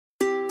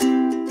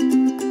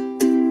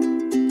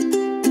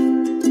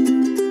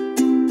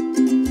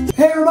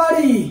Hey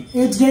everybody,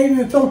 it's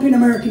David, Philippine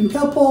American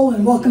couple,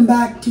 and welcome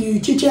back to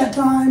Chit Chat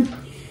Time.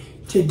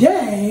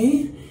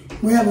 Today,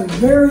 we have a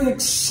very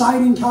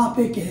exciting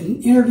topic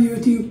and interview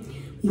with you.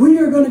 We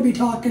are going to be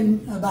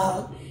talking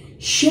about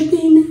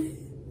shipping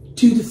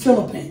to the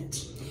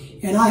Philippines.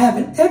 And I have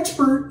an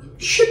expert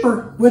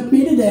shipper with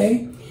me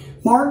today.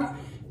 Mark,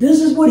 this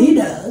is what he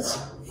does.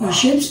 He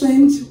ships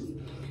things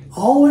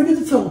all the way to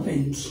the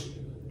Philippines,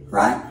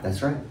 right?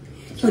 That's right.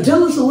 So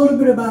tell us a little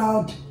bit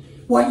about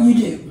what you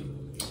do.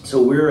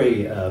 So we're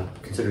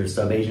considered a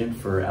sub-agent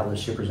for Atlas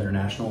Shippers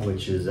International,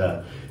 which is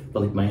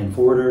Philippine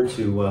forwarder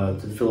to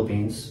the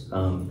Philippines,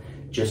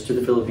 just to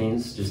the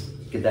Philippines.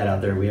 Just get that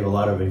out there. We have a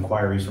lot of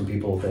inquiries from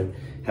people that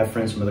have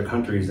friends from other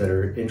countries that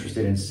are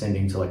interested in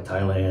sending to like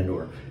Thailand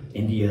or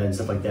India and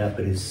stuff like that.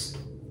 But it's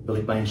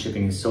Philippine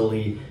shipping is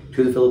solely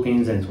to the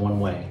Philippines, and it's one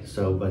way.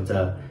 So, but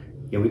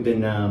yeah, we've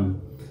been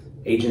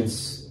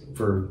agents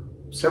for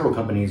several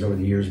companies over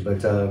the years,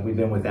 but we've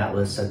been with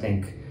Atlas, I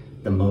think,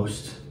 the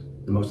most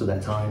of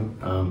that time,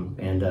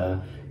 and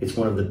it's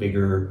one of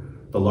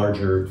the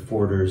larger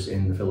forwarders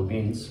in the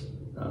Philippines.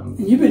 And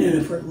you've been in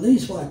it for at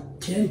least,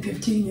 what, 10,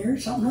 15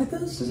 years, something like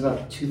this? Since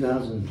about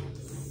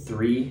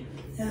 2003,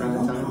 yeah, around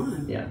long that time.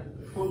 time. Yeah,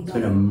 long it's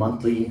time. been a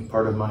monthly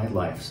part of my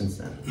life since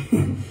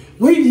then.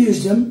 We've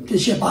used them to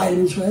ship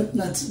items with.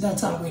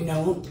 That's how we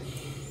know them,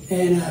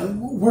 and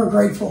we're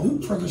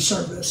grateful for the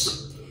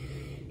service.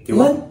 You're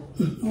welcome.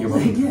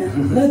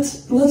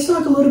 Let's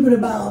talk a little bit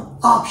about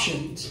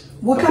options.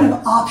 What kind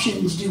of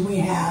options do we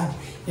have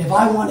if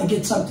I want to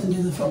get something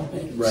to the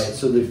Philippines? Right.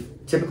 So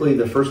typically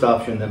the first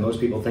option that most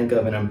people think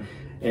of,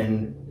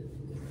 and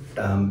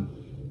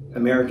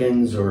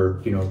Americans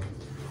or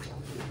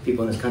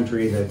people in this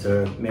country that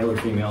are male or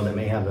female that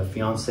may have a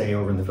fiance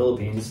over in the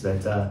Philippines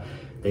that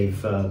they've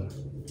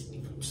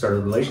started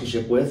a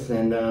relationship with,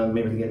 and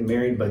maybe they're getting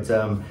married, but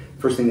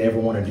first thing they ever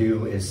want to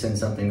do is send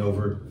something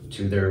over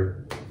to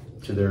their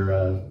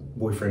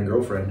boyfriend,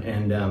 girlfriend,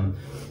 and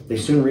they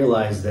soon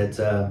realize that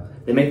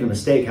they make the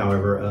mistake,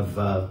 however,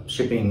 of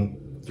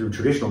shipping through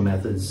traditional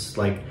methods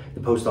like the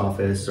post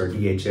office or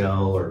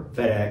DHL or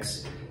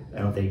FedEx. I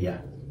don't think, yeah,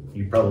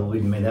 you probably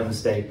made that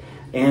mistake.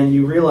 And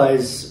you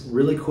realize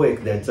really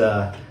quick that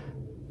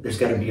there's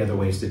got to be other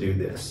ways to do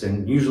this.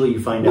 And usually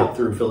you find out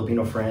through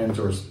Filipino friends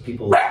or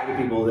other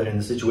people that are in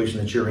the situation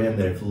that you're in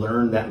that have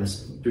learned that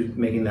through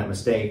making that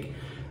mistake,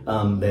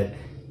 that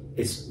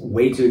it's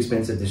way too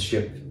expensive to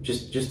ship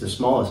just the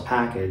smallest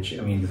package.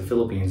 I mean, to the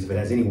Philippines, if it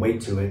has any weight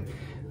to it,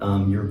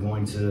 you're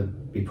going to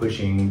be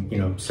pushing,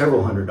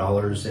 several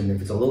 $100s, and if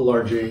it's a little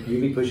larger,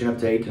 you'd be pushing up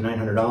to $800 to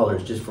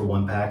 $900 just for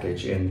one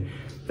package, and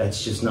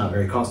that's just not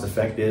very cost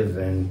effective.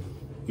 And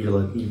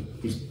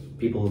these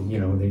people,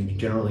 they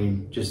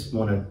generally just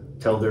want to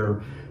tell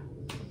their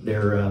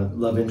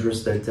love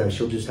interest that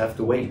she'll just have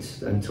to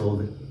wait until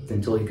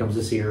he comes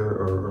to see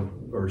her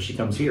or she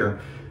comes here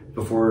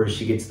before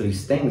she gets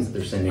these things that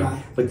they're sending.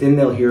 Right. But then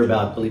they'll hear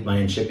about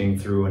Philippine shipping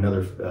through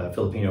another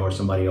Filipino or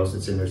somebody else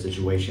that's in their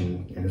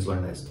situation and has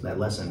learned that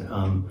lesson.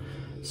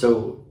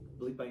 So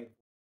Philippine.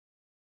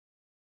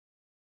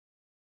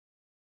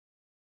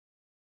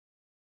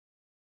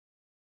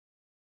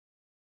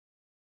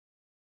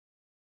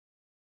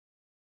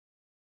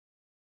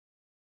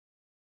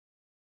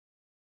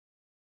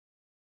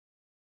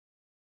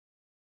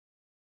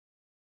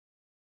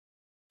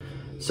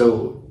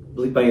 So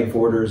Philippine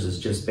Forwarders is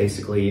just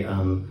basically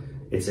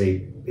it's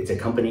a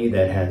company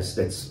that's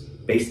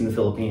based in the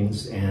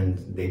Philippines, and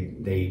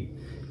they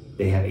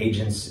have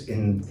agents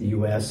in the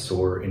U.S.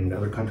 or in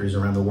other countries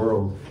around the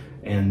world,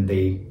 and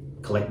they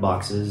collect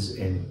boxes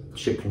and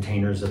ship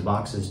containers of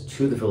boxes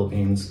to the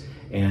Philippines,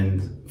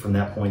 and from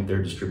that point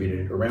they're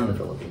distributed around the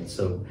Philippines.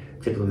 So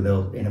typically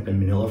they'll end up in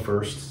Manila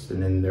first,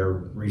 and then they're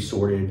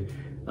resorted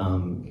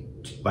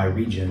by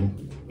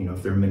region.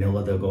 If they're in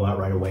Manila, they'll go out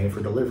right away for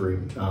delivery.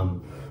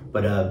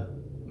 But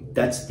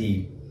that's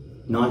the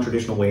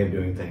non-traditional way of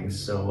doing things.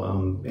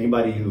 So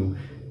anybody who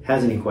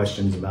has any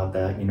questions about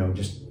that,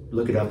 just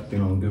look it up,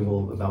 on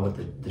Google about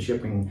what the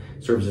shipping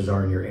services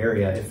are in your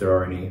area, if there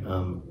are any.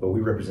 But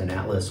we represent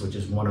Atlas, which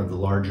is one of the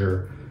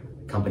larger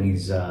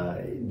companies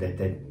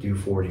that do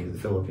forwarding to the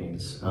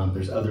Philippines.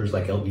 There's others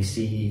like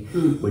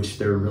LBC, which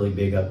they're really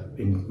big up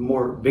in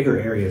bigger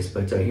areas,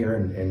 but here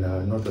in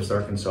Northwest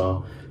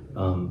Arkansas,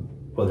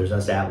 well, there's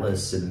us,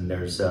 Atlas, and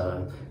there's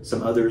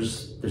some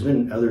others. There's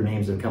been other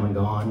names that have come and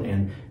gone.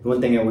 And the one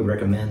thing I would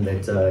recommend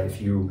that if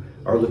you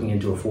are looking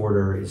into a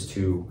forwarder is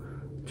to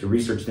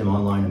research them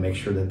online and make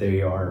sure that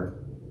they are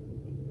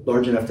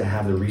large enough to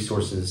have the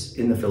resources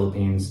in the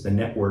Philippines, the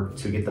network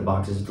to get the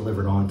boxes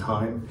delivered on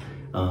time.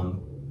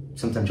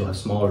 Sometimes you'll have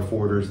smaller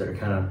forwarders that are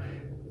kind of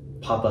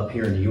pop up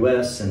here in the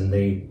U.S. and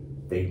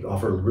they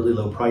offer really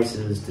low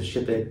prices to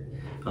ship it.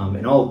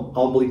 And all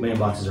Philippine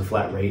boxes are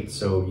flat rate,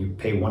 so you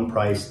pay one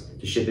price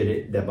to ship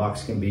it. That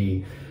box can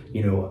be,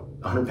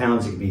 100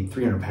 pounds, it can be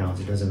 300 pounds.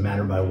 It doesn't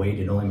matter by weight,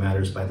 it only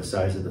matters by the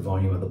size of the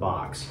volume of the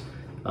box.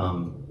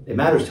 It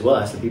matters to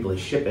us, the people that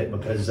ship it,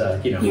 because,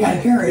 you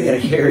gotta carry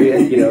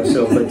it.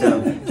 So, but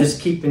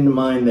just keep in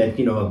mind that,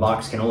 a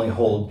box can only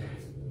hold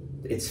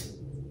it's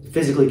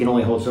physically can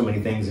only hold so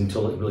many things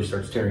until it really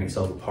starts tearing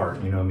itself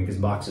apart, you know, because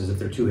boxes, if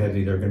they're too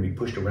heavy, they're going to be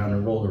pushed around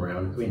and rolled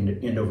around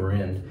end over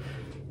end.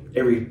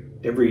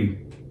 Every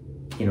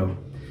you know,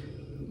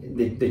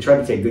 they try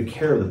to take good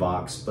care of the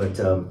box, but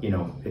you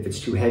know, if it's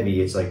too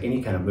heavy, it's like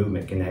any kind of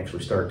movement can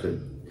actually start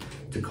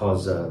to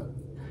cause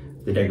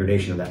the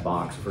degradation of that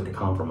box, for it to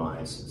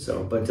compromise.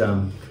 So, but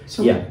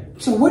yeah.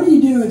 So what do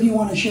you do if you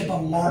want to ship a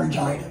large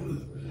item?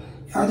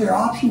 Are there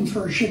options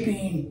for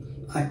shipping?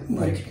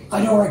 Like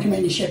I don't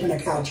recommend you shipping a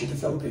couch to the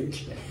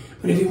Philippines,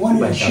 but if you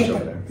wanted to ship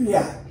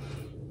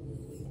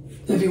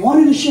if you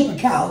wanted to ship a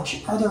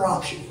couch, are there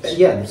options?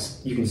 Yeah,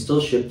 you can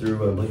still ship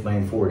through Blink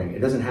Lane Forwarding. It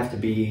doesn't have to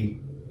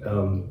be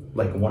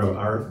like one of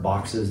our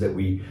boxes that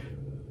we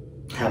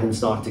have in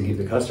stock to give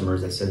the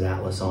customers that says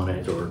Atlas on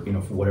it, or you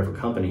know, for whatever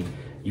company.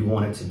 You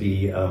want it to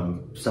be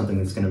something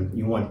that's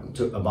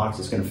a box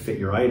that's going to fit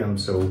your item.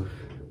 So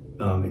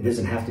it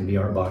doesn't have to be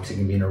our box. It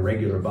can be in a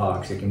regular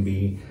box. It can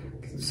be,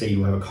 say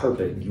you have a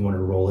carpet, you want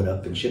to roll it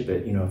up and ship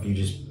it. You know, if you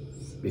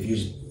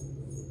just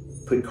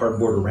put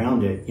cardboard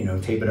around it, you know,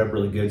 tape it up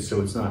really good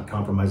so it's not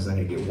compromised, not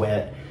going to get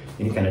wet,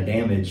 any kind of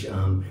damage.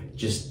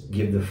 Just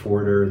give the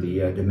forwarder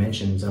the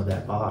dimensions of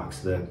that box,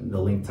 the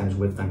length times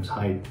width times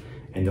height,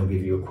 and they'll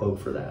give you a quote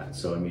for that.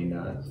 So I mean,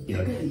 you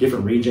know,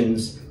 different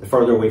regions, the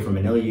farther away from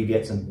Manila you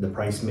get, the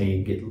price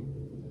may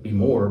be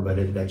more,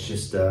 but that's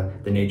just the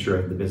nature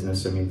of the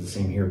business. I mean, the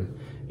same here,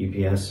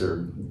 UPS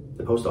or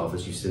the post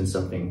office. You send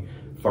something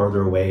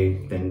farther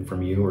away than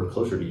from you or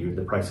closer to you,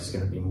 the price is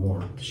going to be more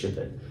to ship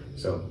it.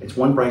 So it's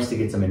one price to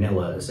get to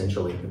Manila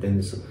essentially, but then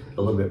it's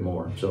a little bit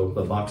more. So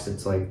the box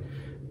that's like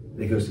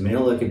that goes to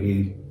Manila could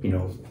be, you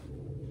know,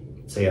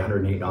 say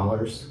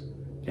 $108,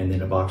 and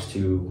then a box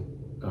to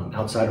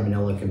outside of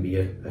Manila can be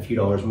a few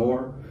dollars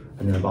more,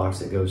 and then a box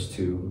that goes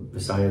to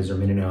Visayas or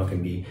Mindanao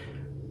can be,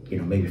 you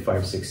know, maybe $5,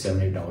 $6,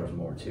 $7, $8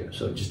 more too.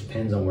 So it just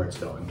depends on where it's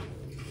going.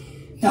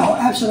 No,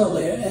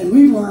 absolutely, and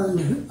we've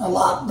learned a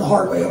lot the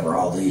hard way over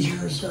all these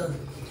years of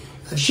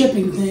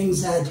shipping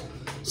things that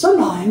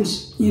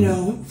sometimes, you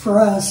know, for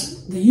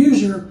us, the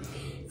user,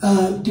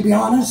 to be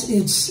honest,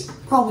 it's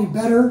probably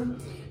better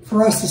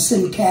for us to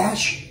send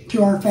cash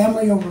to our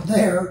family over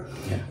there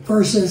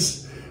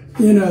versus,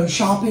 you know,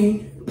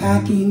 shopping,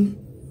 packing,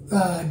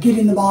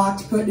 getting the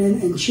box, putting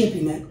it, and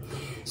shipping it.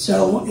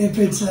 So if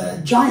it's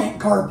a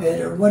giant carpet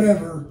or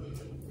whatever,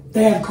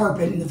 they have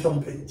carpet in the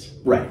Philippines.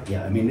 Right,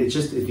 yeah. I mean, it's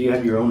just, if you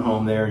have your own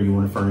home there and you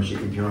want to furnish it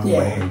in your own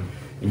way,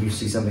 and you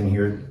see something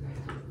here,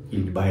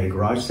 you buy it at a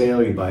garage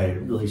sale, you buy it at a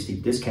really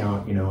steep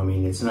discount, you know, I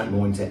mean, it's not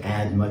going to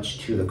add much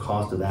to the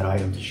cost of that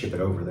item to ship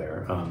it over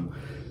there.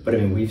 But I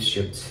mean, we've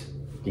shipped,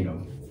 you know,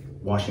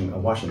 a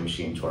washing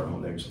machine to our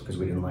home there just because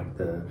we didn't like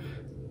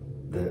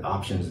the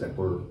options that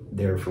were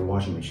there for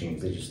washing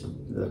machines. They just,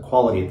 the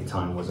quality at the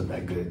time wasn't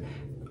that good.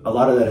 A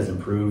lot of that has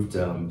improved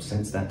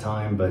since that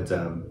time, but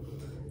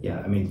yeah,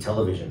 I mean,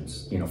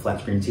 televisions, you know, flat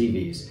screen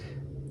TVs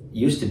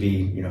used to be,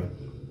 you know,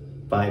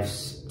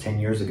 5-10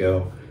 years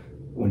ago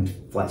when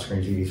flat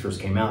screen TVs first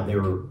came out, they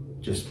were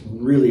just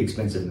really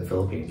expensive in the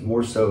Philippines.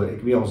 More so, it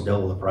could be almost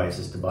double the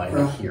prices to buy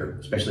it here,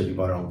 especially if you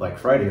bought it on Black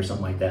Friday or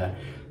something like that.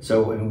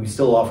 So, I mean, we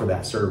still offer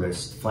that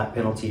service. Flat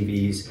panel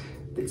TVs,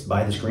 it's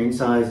by the screen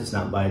size, it's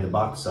not by the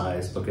box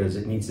size, because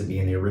it needs to be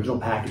in the original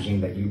packaging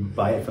that you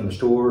buy it from the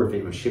store. If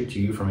it was shipped to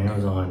you from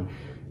Amazon,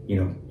 you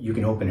know, you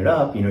can open it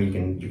up, you know, you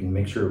can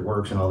make sure it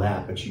works and all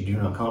that, but you do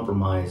not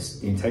compromise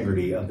the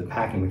integrity of the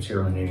packing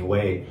material in any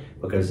way,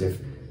 because if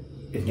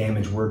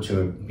damage were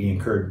to be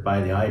incurred by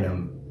the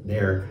item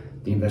there,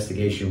 the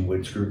investigation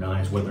would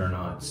scrutinize whether or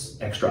not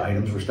extra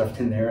items were stuffed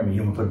in there. I mean, you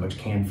don't want to put much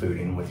canned food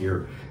in with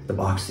the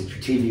box that your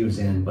TV was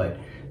in, but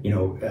you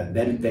know,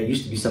 that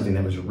used to be something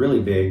that was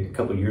really big a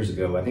couple of years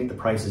ago. I think the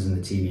prices in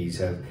the TVs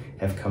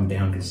have come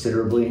down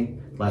considerably.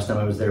 Last time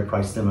I was there,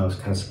 priced them, I was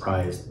kind of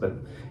surprised. But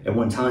at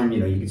one time, you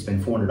know, you could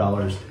spend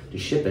 $400 to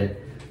ship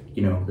it.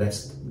 You know,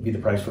 that's be the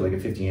price for like a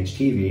 50-inch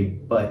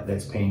TV, but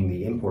that's paying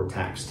the import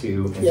tax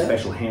too, and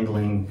special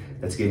handling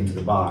that's given to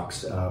the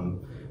box.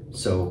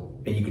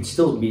 So, and you could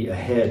still be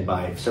ahead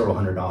by several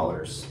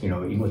 $100s, you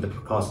know, even with the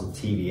cost of the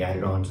TV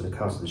added on to the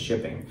cost of the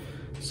shipping.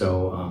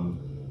 So,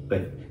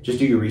 but just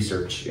do your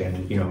research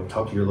and, you know,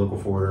 talk to your local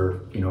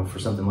forwarder, you know, for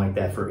something like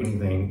that, for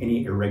anything,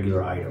 any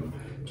irregular item.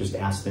 Just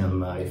ask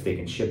them if they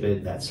can ship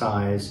it that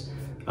size.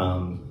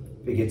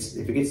 If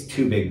it gets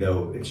too big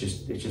though, it's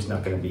just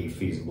not going to be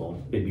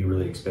feasible. It'd be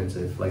really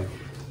expensive. Like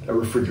a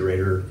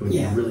refrigerator would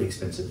be really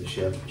expensive to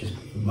ship. Just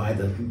buy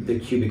the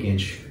cubic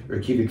inch or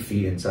cubic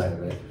feet inside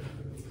of it.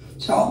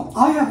 So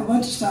I have a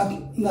bunch of stuff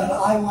that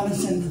I want to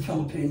send to the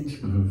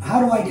Philippines. How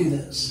do I do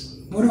this?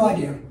 What do I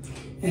do?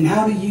 And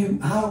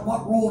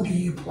what role do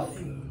you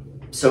play?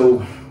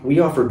 So we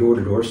offer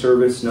door-to-door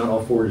service. Not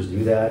all forwarders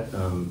do that.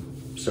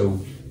 So,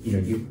 you know,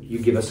 you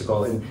give us a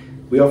call, and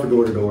we offer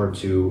door-to-door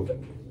to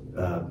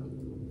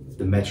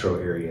the metro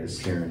areas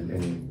here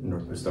in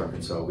Northwest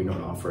Arkansas. We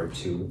don't offer it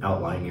to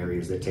outlying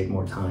areas that take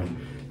more time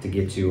to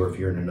get to, or if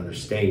you're in another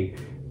state,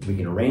 we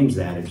can arrange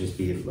that and just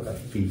be a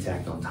fee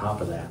tacked on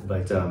top of that.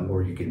 But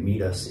or you can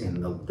meet us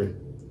in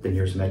the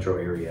nearest metro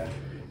area.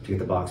 to get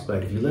the box.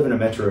 But if you live in a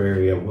metro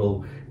area,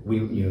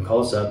 you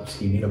call us up.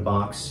 You need a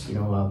box.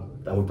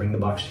 I will bring the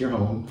box to your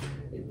home.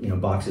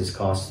 Boxes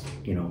cost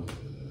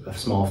a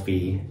small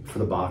fee for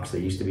the box. They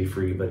used to be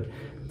free, but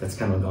that's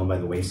kind of gone by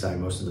the wayside.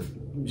 Most of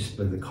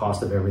the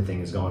cost of everything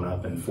has gone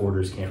up, and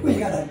forwarders can't really.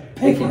 You got to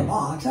pay for a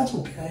box. That's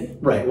okay.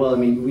 Right. Well, I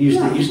mean, it used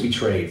to be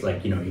trades.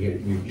 Like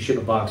you ship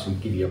a box, we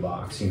give you a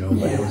box.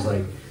 But it was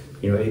like,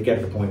 it got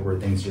to the point where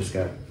things just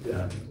got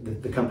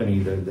the company,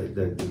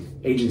 the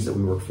agents that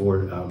we work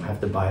for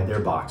have to buy their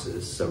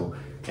boxes. So,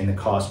 and the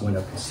cost went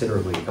up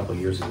considerably a couple of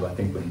years ago. I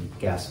think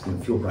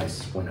when fuel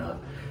prices went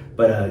up.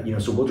 But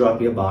so we'll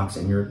drop you a box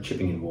and your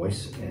shipping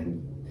invoice,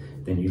 and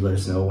then you let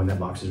us know when that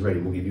box is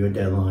ready. We'll give you a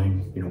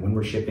deadline, when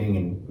we're shipping,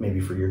 and maybe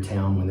for your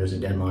town when there's a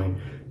deadline,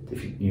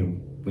 if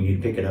we need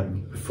to pick it up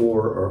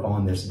before or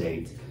on this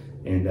date,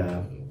 and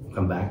we'll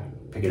come back,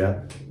 pick it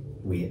up.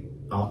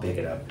 I'll pick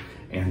it up,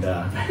 and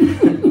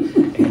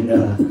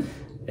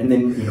and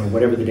then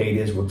whatever the date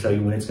is, we'll tell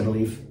you when it's going to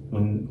leave,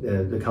 when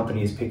the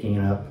company is picking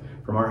it up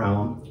from our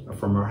home or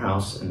from our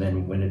house, and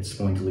then when it's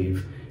going to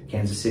leave.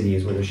 Kansas City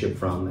is where they're shipped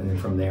from, and then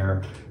from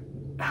there,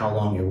 how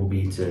long it will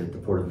be to the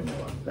Port of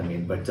Manila. I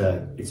mean, but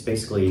it's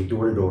basically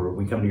door to door.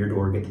 We come to your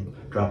door,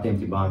 drop the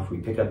empty box, we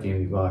pick up the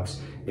empty box.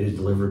 It is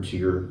delivered to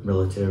your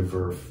relative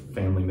or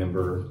family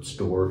member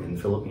store in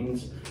the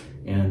Philippines,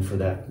 and for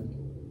that,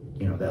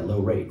 that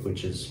low rate,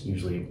 which is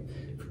usually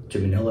to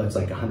Manila, it's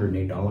like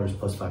 $108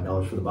 plus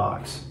 $5 for the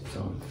box.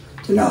 So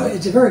no,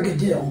 it's a very good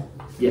deal.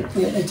 Yeah,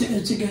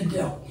 it's a good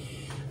deal.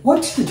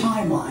 What's the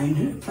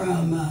timeline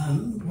from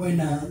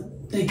when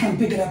they come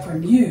pick it up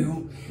from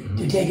you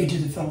to take it to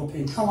the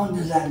Philippines? How long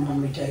does that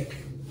normally take?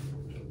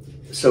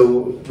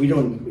 So we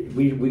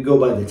go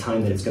by the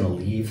time that it's going to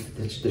leave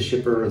the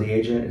shipper or the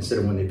agent instead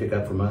of when they pick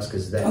up from us,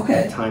 because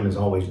that time is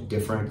always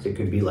different. It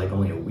could be like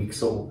only a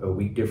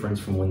week difference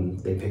from when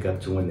they pick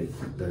up to when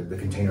the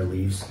container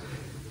leaves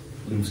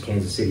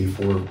Kansas City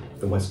for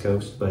the West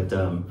Coast. But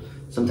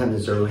sometimes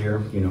it's earlier.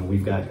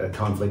 We've got a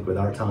conflict with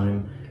our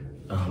time.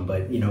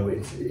 But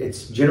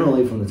it's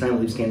generally from the time it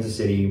leaves Kansas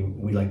City,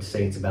 we like to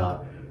say it's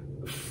about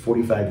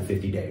 45 to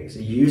 50 days.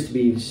 It used to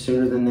be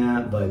sooner than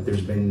that, but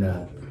there's been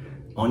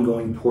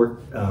ongoing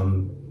port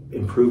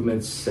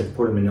improvements at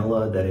Port of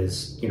Manila that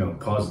has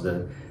caused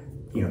the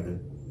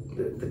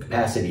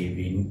capacity to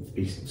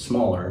be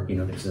smaller.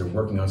 Because they're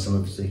working on some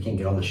of it, so they can't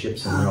get all the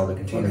ships and all the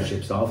container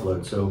ships to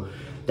offload. So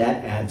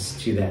that adds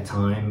to that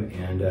time,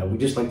 and we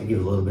just like to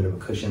give a little bit of a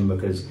cushion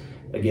because.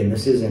 Again,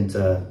 this isn't,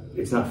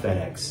 it's not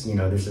FedEx.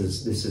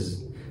 This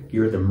is,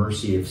 you're at the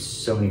mercy of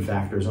so many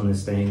factors on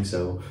this thing.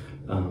 So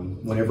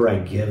whenever I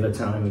give a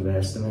time of an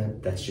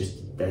estimate, that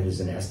is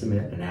an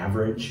estimate, an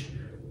average.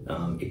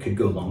 It could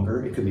go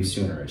longer, it could be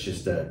sooner. It's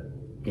just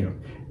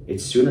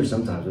it's sooner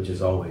sometimes, which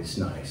is always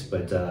nice.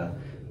 But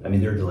I mean,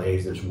 there are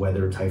delays, there's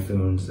weather,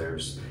 typhoons,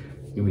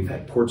 we've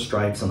had port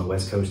strikes on the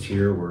West Coast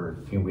here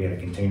where, we had a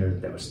container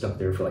that was stuck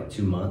there for like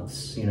 2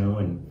 months,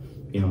 and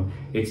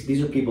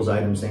these are people's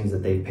items, things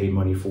that they've paid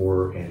money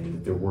for,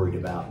 and they're worried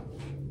about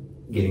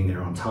getting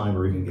there on time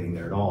or even getting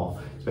there at all,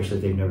 especially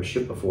if they've never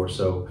shipped before.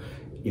 So,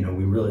 I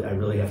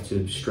really have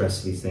to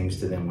stress these things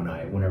to them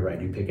whenever I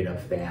do pick it up.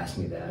 If they ask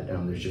me that,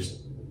 there's just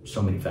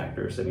so many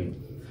factors. I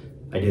mean,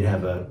 I did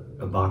have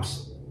a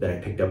box that I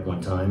picked up one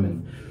time,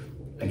 and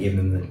I gave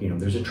them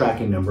there's a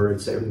tracking number.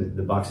 It's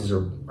the boxes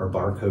are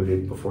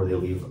barcoded before they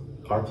leave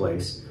our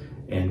place,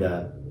 and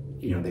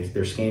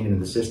they're scanned into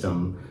the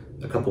system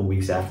a couple of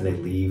weeks after they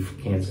leave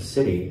Kansas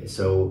City.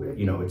 So,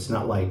 it's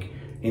not like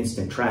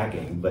instant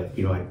tracking, but,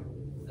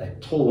 I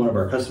told one of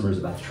our customers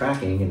about the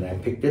tracking, and I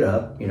picked it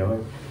up,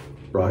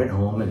 brought it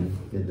home, and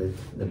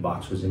the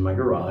box was in my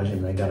garage,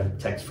 and I got a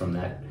text from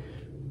that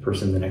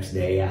person the next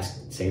day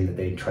saying that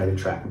they tried to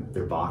track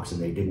their box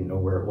and they didn't know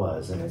where it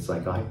was. And it's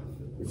like,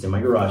 it's in my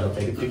garage. I'll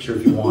take a picture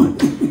if you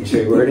want and show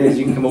you where it is.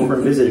 You can come over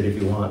and visit it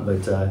if you want,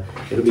 but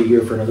it'll be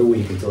here for another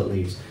week until it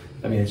leaves.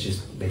 I mean, it's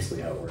just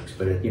basically how it works.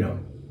 But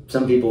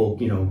some people,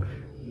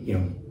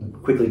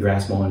 quickly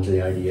grasp on to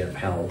the idea of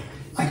how,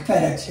 like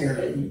FedEx here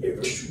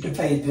to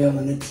Fayetteville,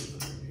 and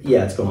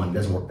it's gone. It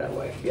doesn't work that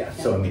way. Yeah.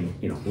 So I mean,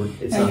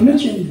 it's. Now you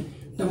mentioned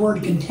the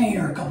word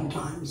container a couple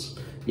times.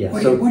 Yeah.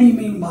 What do you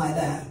mean by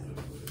that?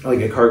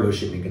 Like a cargo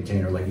shipping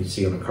container, like you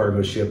see on a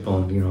cargo ship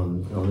on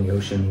on the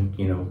ocean,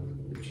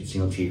 that you'd see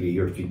on TV,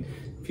 or if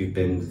you've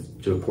been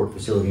to a port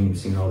facility and you've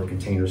seen all the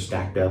containers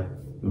stacked up.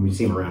 And we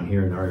see them around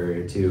here in our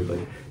area too, but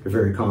they're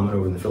very common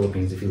over in the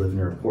Philippines if you live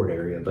near a port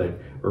area,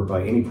 or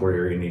by any port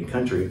area in any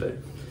country. But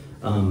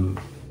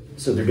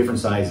so they're different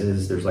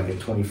sizes. There's like a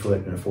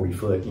 20-foot and a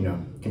 40-foot,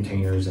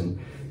 containers, and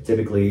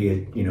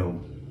typically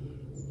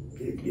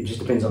it just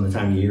depends on the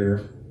time of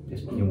year,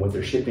 what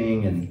they're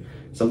shipping, and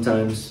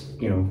sometimes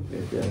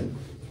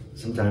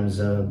sometimes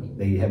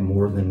they have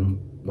more than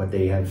what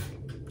they have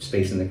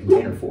space in the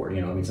container for. I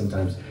mean,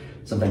 sometimes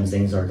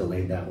things are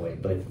delayed that way,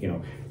 but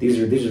these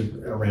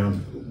are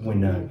around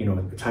when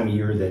the time of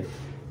year that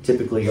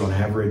typically on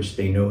average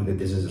they know that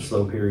this is a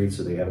slow period,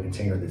 so they have a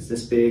container that's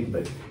this big.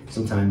 But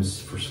sometimes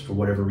for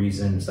whatever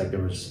reason, it's like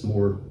there was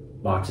more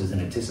boxes than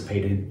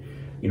anticipated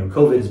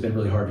COVID has been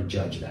really hard to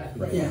judge that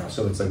right Yeah. now.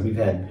 So it's like we've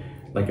had,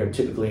 like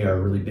typically our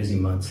really busy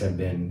months have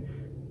been,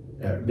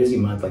 busy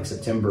month like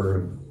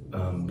September,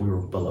 we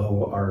were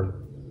below our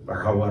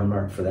high water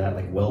mark for that,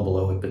 like well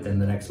below it. But then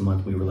the next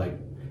month we were like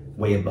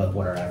way above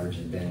what our average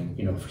had been,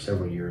 for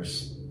several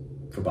years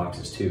for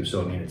boxes too.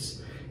 So I mean,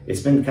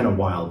 it's been kind of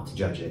wild to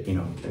judge it,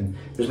 and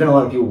there's been a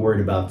lot of people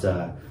worried about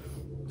the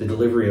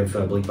delivery of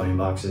bleak buying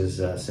boxes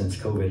since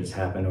COVID has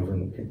happened over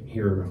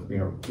here,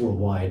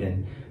 worldwide.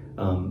 And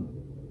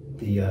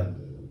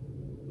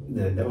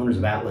the owners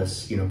of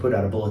Atlas, put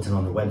out a bulletin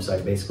on their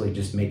website, basically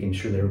just making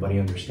sure that everybody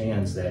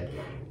understands that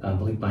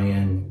bleak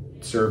buy-in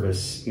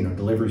service,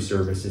 delivery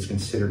service is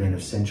considered an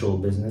essential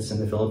business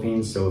in the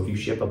Philippines. So if you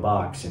ship a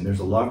box and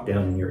there's a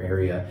lockdown in your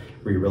area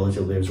where your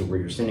relative lives or where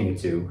you're sending it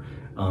to,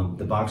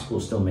 the box will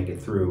still make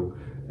it through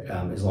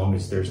as long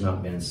as there's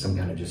not been some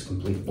kind of just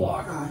complete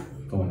block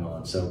going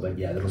on. So, but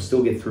yeah, it'll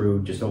still get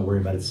through. Just don't worry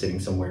about it sitting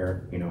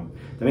somewhere.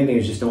 The main thing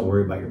is just don't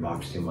worry about your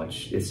box too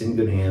much. It's in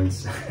good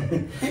hands.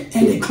 And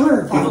to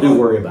clarify, people do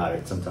worry about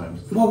it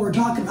sometimes. What we're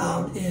talking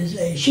about is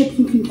a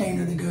shipping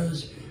container that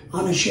goes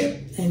on a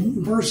ship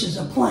and versus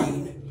a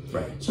plane.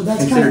 Right. So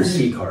that's considered kind of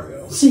sea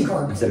cargo. Sea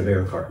cargo instead of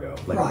air cargo.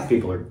 Like right.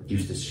 People are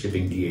used to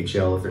shipping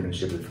DHL if they're going to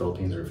ship to the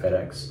Philippines or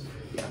FedEx.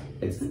 Yeah.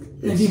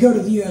 If you go to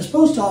the U.S.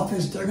 Post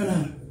Office, they're going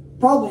to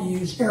probably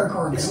use air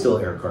cargo. It's still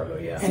air cargo,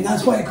 yeah. And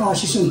that's why it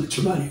costs you so much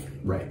money.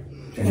 Right.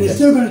 And it's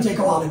still going to take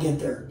a while to get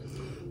there.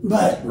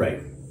 But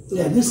right.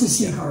 Yeah, this is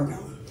sea cargo.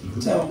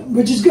 So,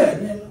 which is good.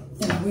 And,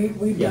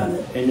 we've done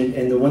it.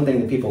 And the one thing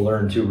that people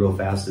learn too real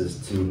fast is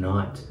to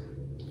not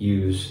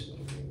use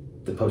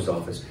the post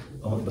office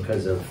only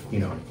because of,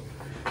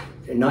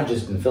 not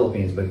just in the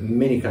Philippines, but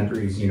many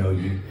countries,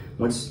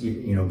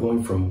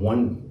 going from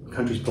one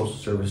country's postal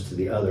service to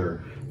the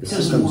other, the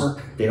systems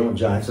work. They don't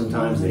jive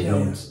sometimes. They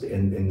don't,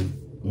 and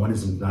one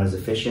is not as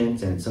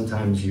efficient, and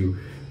sometimes you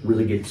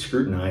really get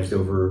scrutinized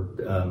over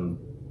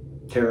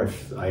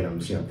tariff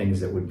items, things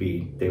that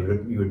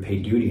you would pay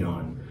duty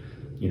on.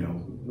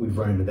 We've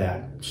run into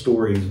that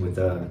stories with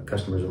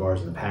customers of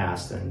ours in the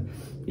past, and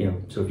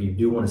so if you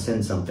do want to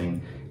send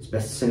something, it's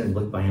best to send it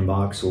in by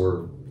inbox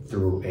or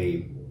through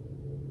a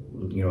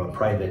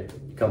private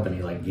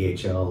company like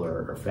DHL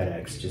or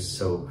FedEx, just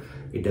so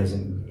it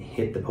doesn't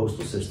hit the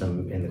postal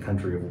system in the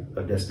country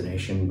of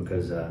destination,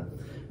 because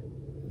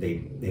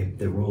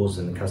the rules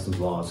and the customs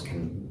laws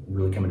can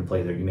really come into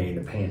play there. You may end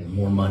up paying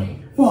more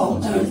money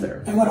once it gets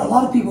there. And what a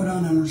lot of people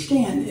don't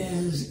understand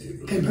is,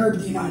 compared to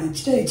the United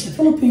States, the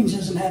Philippines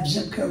doesn't have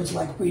zip codes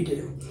like we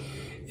do.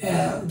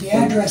 The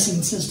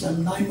addressing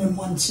system,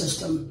 911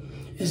 system,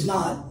 is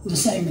not the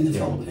same in the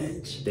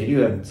Philippines. They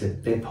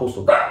have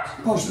postal codes.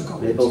 Postal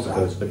codes. They have postal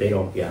codes, but they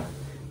don't,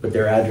 but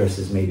their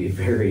addresses may be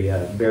very,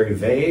 very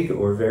vague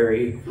or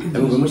very.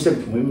 When we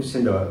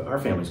send to our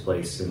family's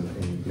place in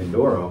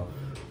Mindoro,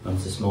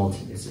 it's a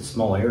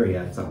small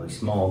area. It's not really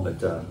small,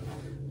 but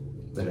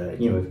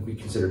we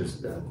consider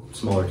it a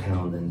smaller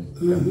town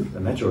than the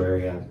metro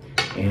area,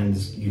 and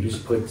you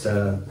just put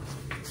the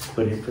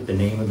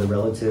name of the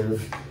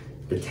relative,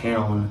 the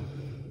town,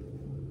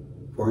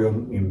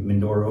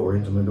 Mindoro,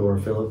 Oriental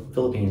Mindoro,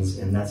 Philippines,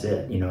 and that's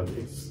it.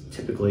 It's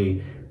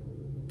typically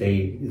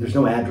there's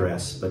no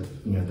address, but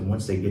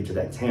once they get to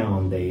that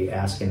town, they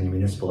ask in the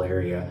municipal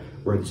area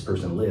where this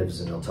person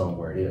lives, and they'll tell them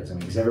where it is.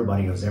 Because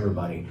everybody knows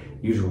everybody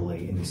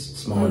usually in these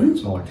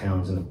smaller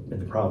towns in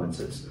the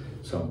provinces.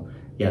 So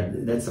yeah,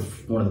 that's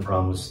one of the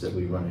problems that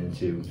we run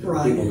into.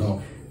 Right. People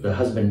don't. The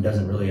husband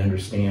doesn't really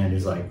understand.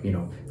 Is like,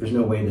 there's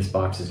no way this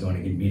box is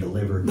going to be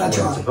delivered where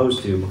it's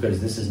supposed to, because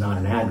this is not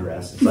an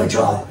address. It's That's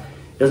right.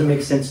 It doesn't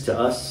make sense to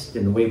us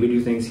in the way we do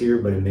things here,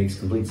 but it makes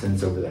complete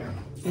sense over there.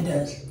 It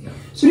does. Yeah.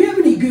 So do you have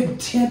any good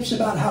tips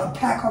about how to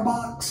pack our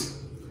box?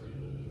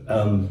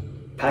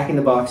 Packing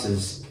the box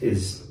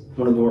is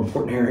one of the more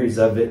important areas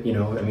of it.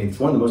 It's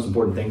one of the most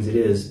important things it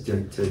is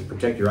to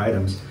protect your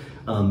items.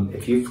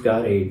 If you've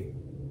got a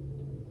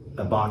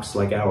box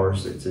like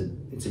ours, it's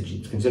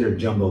considered a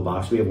jumbo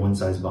box. We have one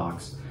size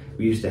box.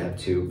 We used to have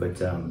two,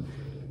 but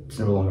it's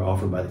no longer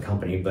offered by the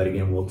company. But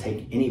again, we'll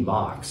take any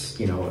box,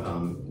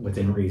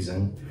 within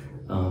reason,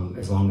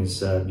 as long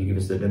as you give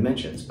us the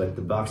dimensions. But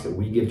the box that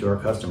we give to our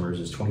customers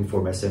is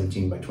 24 by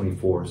 17 by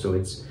 24. So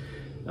it's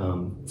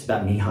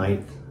about knee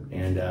height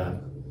and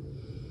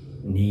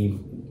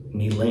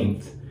knee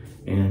length,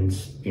 and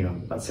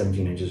about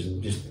 17 inches,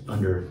 just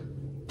under,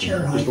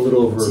 just a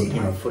little over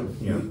a foot,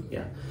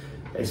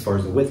 as far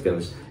as the width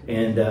goes.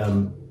 And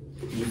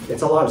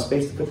it's a lot of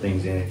space to put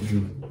things in. If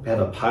you have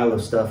a pile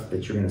of stuff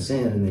that you're going to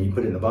send and then you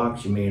put it in the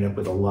box, you may end up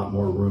with a lot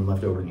more room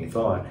left over than you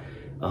thought.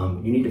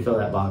 You need to fill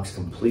that box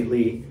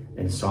completely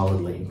and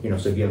solidly.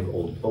 So if you have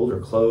older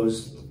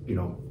clothes,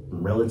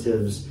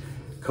 relatives,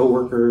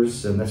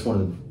 coworkers, and that's one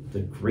of the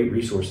great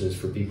resources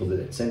for people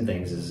that send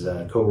things is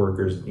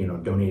coworkers,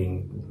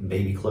 donating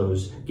baby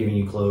clothes, giving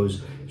you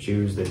clothes,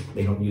 shoes that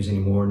they don't use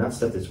anymore, not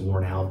stuff that's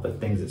worn out,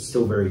 but things that's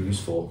still very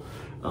useful.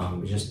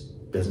 Just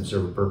doesn't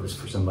serve a purpose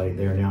for somebody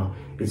there. Now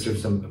it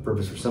serves a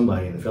purpose for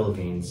somebody in the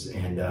Philippines,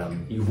 and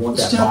you want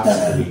that box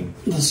to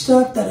be the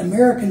stuff that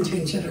Americans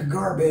consider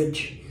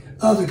garbage,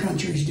 other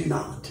countries do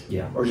not.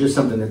 Yeah, or just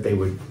something that they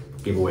would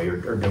give away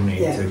or donate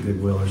to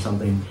Goodwill or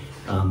something.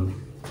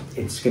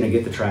 It's going to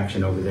get the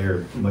traction over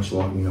there much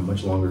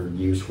longer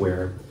use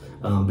wear.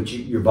 But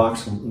your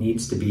box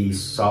needs to be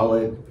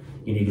solid.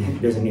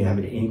 It doesn't need to have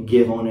any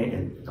give on it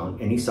and on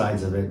any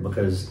sides of it,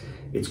 because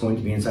it's going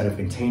to be inside of a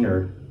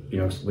container,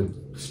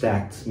 with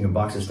stacked,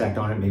 boxes stacked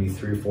on it, maybe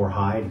 3 or 4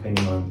 high,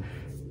 depending on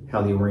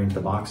how they orient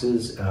the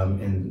boxes.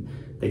 And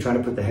they try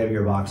to put the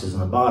heavier boxes on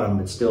the bottom,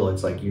 but still,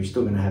 it's like you're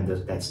still going to have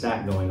that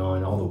stack going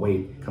on, all the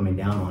weight coming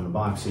down on the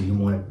box. So you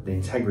want the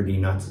integrity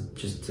not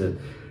to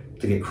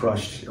get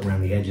crushed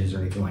around the edges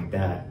or anything like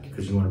that,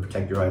 because you want to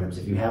protect your items.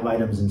 If you have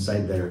items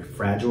inside that are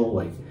fragile,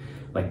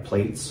 like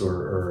plates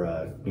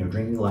or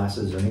drinking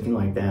glasses or anything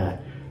like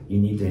that, you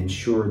need to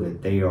ensure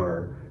that they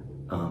are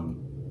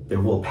they're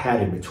well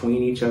padded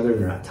between each other.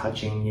 They're not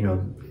touching.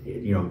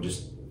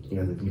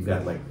 That you've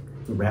got, like,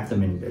 wrap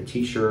them in a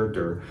t-shirt,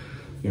 or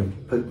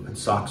put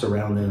socks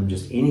around them.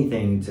 Just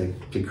anything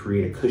to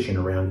create a cushion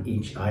around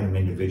each item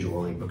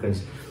individually,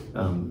 because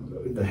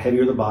the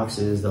heavier the box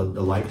is, the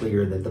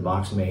likelier that the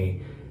box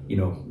may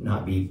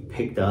not be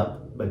picked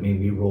up, but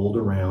maybe rolled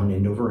around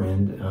end over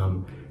end.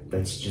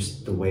 That's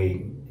just the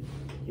way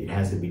it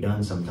has to be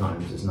done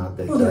sometimes. It's not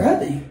that. Well, they're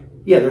heavy.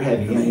 Yeah, they're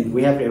heavy. I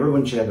mean,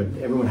 everyone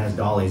has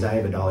dollies. I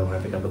have a dolly when I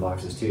pick up the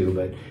boxes too.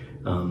 But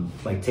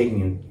like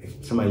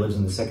if somebody lives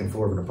on the second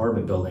floor of an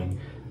apartment building,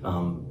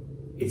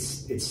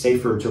 it's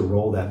safer to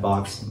roll that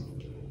box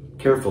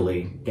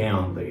carefully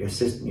down, but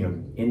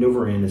end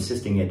over end,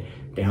 assisting it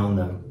down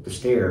the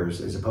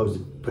stairs, as opposed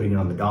to putting it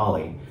on the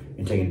dolly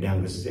and taking it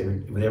down. Because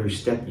with every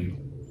step you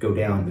go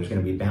down, there's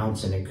going to be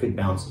bounce, and it could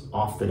bounce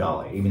off the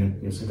dolly.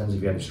 Even sometimes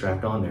if you have it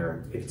strapped on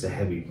there, if it's a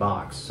heavy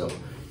box. So,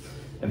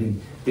 I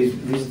mean, these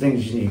are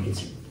things you need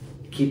to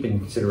keep in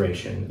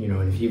consideration.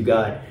 And if you've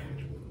got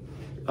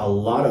a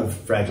lot of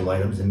fragile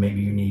items, then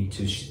maybe you need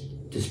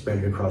to spread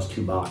it across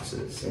 2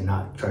 boxes and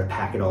not try to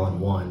pack it all in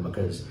one,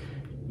 because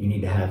you need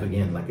to have,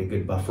 again, like a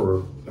good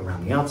buffer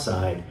around the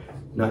outside,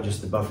 not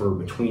just the buffer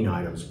between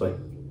items, but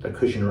a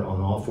cushion on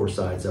all 4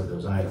 sides of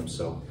those items.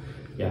 So,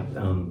 yeah.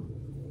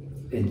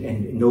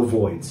 And no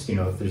voids.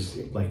 If there's,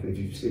 like,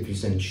 if you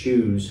send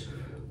shoes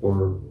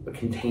or a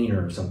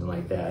container or something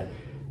like that,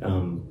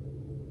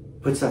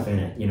 put stuff in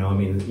it.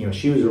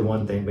 Shoes are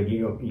one thing, but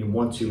you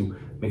want to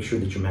make sure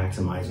that you're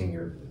maximizing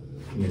your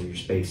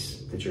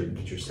space that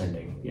you're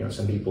sending.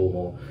 Some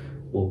people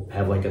will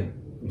have, like,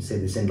 say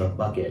they send a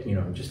bucket,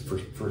 just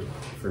for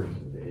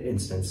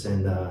instance,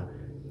 and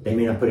they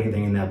may not put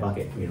anything in that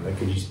bucket. It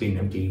could just be an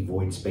empty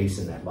void space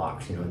in that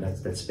box.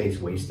 That's space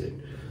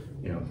wasted.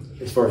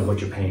 As far as what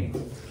you're paying.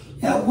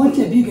 Yeah, one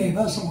tip you gave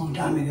us a long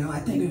time ago, I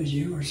think it was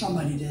you or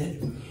somebody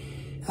did,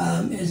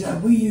 is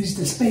that we use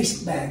the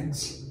space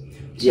bags.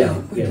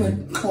 So we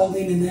put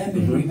clothing in them,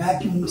 and we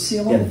vacuum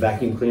seal them. Yeah,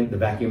 the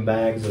vacuum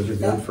bags, those are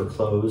good for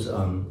clothes.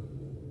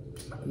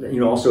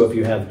 Also, if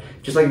you have,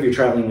 just like if you're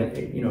traveling,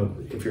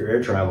 if you're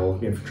air travel,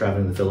 if you're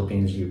traveling in the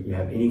Philippines, you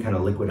have any kind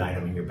of liquid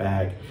item in your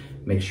bag,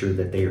 make sure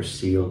that they are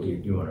sealed.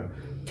 You want to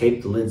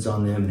tape the lids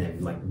on them, and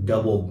then, like,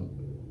 double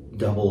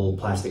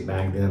plastic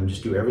bag them.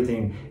 Just do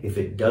everything. If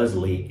it does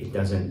leak, it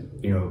doesn't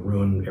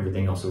ruin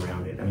everything else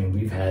around it. I mean,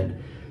 we had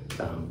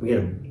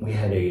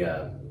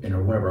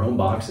in one of our own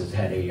boxes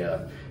had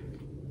a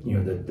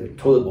the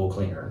toilet bowl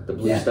cleaner, the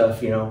blue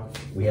stuff. We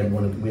had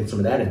some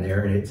of that in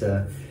there, and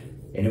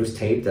it was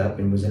taped up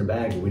and was in a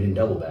bag, but we didn't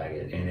double bag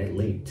it, and it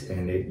leaked,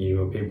 and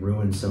it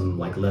ruined some,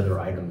 like, leather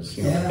items,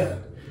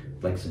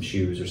 like some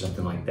shoes or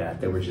something like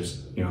that. They were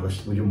just, they weren't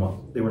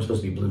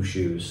supposed to be blue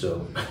shoes,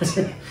 so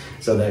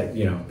so that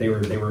they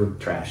were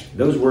trashed.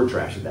 Those were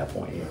trashed at that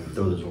point.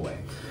 Throw those away.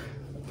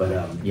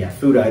 But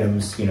food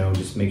items,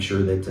 just make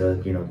sure that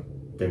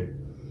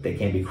they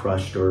can't be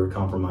crushed or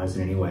compromised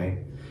in any way.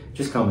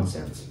 Just common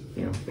sense,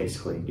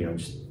 basically.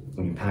 Just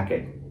when you pack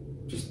it,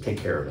 just take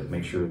care of it.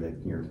 Make sure that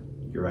your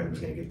item's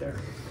going to get there.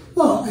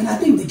 Well, and I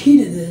think the key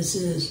to this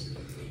is,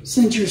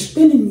 since you're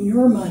spending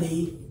your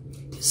money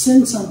to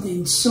send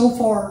something so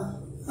far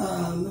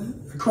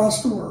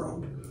across the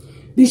world,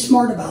 be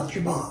smart about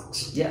your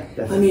box. Yeah,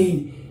 definitely. I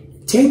mean,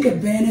 take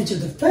advantage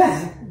of the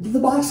fact that the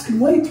box can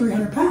weigh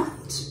 300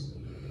 pounds.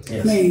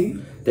 Yes. I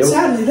mean,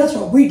 sadly, that's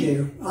what we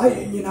do. I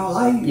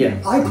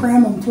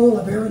cram them full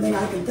of everything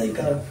I can think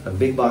of. A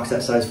big box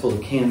that size full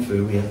of canned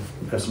food. We have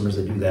customers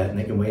that do that, and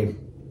they can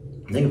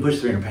push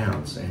 300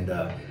 pounds. And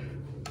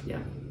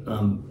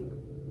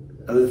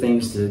other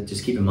things to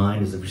just keep in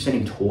mind is if you're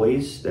sending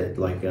toys that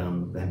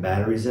have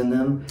batteries in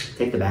them,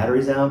 take the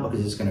batteries out,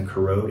 because it's going to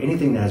corrode.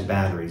 Anything that has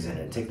batteries in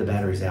it, take the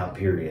batteries out,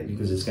 period,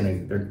 because it's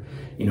going to,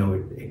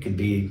 it could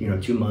be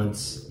 2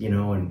 months,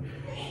 and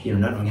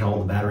not knowing how all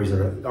the batteries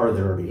are that are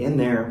already in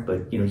there,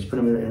 but just put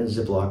them in a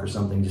Ziploc or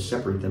something, just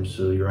separate them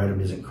so your item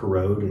doesn't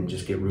corrode and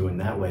just get ruined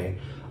that way.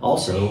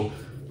 Also,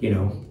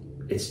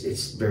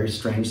 it's very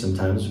strange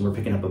sometimes when we're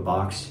picking up a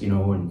box,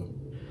 and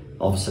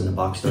all of a sudden the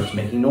box starts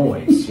making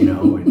noise, you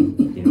know,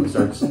 and it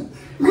starts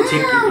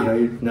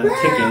ticking,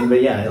 not ticking,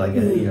 but yeah, like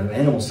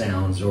animal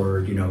sounds,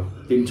 or you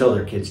can tell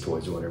they're kids'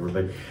 toys or whatever.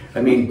 But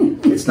I mean,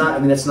 it's not. I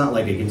mean, that's not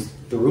like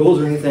against the rules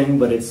or anything,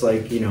 but it's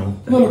like a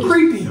little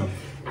creepy.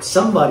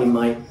 Somebody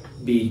might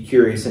be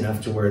curious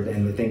enough to where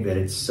and they think that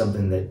it's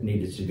something that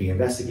needed to be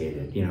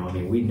investigated. I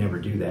mean, we'd never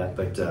do that,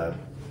 but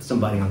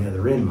somebody on the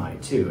other end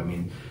might too. I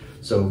mean,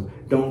 so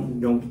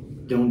don't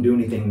do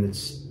anything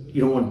that's. You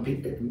don't want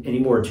any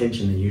more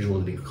attention than usual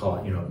to be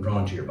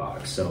drawn to your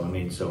box. So I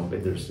mean,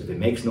 if it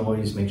makes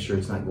noise, make sure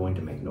it's not going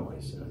to make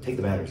noise. Take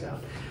the batteries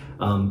out.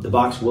 The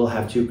box will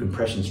have 2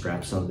 compression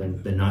straps on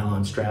the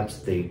nylon straps.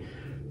 That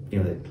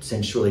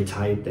cinch really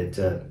tight, that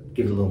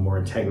give it a little more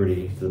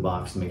integrity to the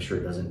box to make sure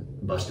it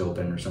doesn't bust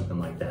open or something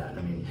like that.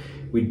 I mean,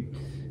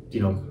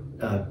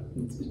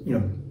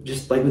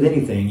 just like with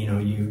anything,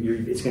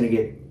 it's going to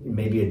get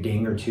maybe a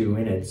ding or 2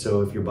 in it.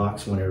 So if your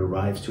box, when it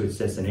arrives to its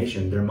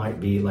destination, there might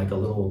be like a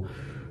little,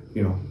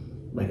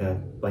 like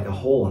a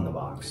hole in the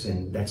box,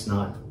 and that's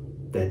not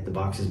that the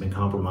box has been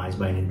compromised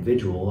by an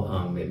individual.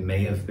 It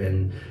may have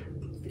been,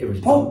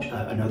 bumped.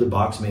 Another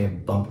box may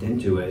have bumped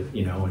into it,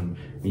 and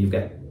you've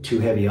got 2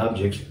 heavy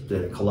objects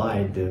that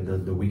collide.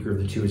 The weaker of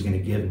the 2 is going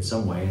to give in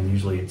some way, and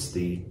usually it's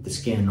the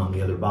skin on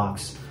the other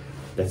box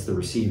that's the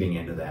receiving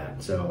end of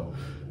that. So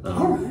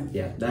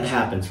yeah, that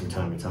happens from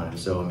time to time.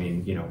 So I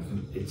mean,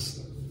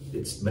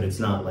 but it's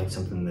not like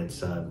something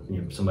that's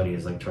somebody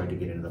has like tried to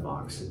get into the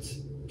box. It's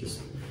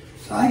just.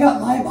 So I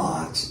got my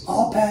box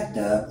all packed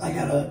up. I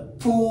got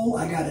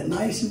it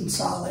nice and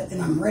solid,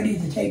 and I'm ready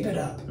to tape it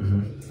up.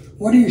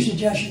 What are your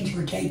suggestions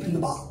for taping the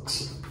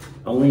box?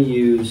 Only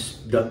use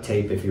duct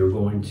tape if you're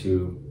going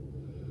to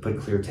put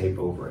clear tape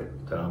over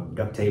it.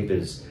 Duct tape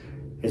has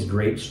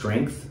great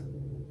strength,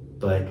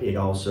 but it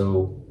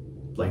also,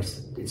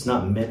 it's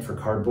not meant for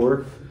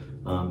cardboard.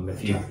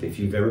 If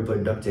you've ever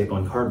put duct tape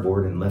on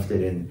cardboard and left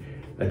it in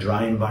a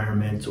dry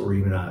environment or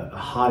even a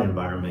hot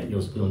environment,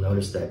 you'll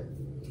notice that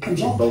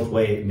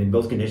in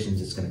both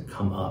conditions, it's going to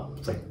come up.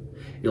 It's like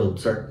you'll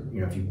start,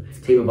 if you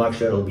tape a box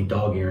shut, it'll be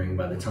dog earing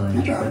by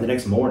the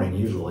next morning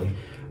usually.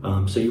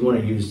 So you want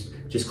to use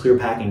just clear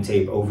packing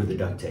tape over the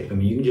duct tape. I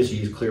mean, you can just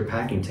use clear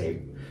packing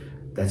tape.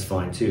 That's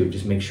fine too.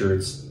 Just make sure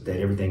that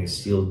everything is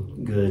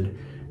sealed good,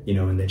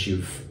 and that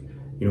you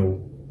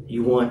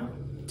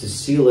want to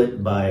seal it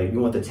you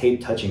want the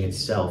tape touching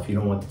itself. You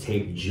don't want the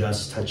tape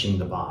just touching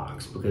the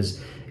box,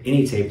 because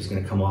any tape is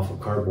going to come off of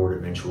cardboard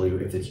eventually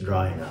if it's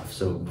dry enough.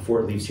 So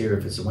before it leaves here,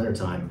 if it's the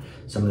wintertime,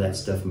 some of that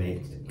stuff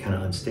may kind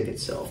of unstick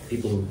itself.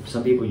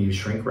 Some people use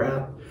shrink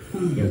wrap.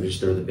 Just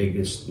throw the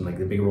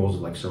big rolls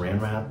of like saran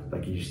wrap,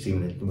 like you see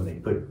when they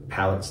put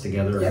pallets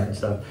together and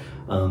stuff.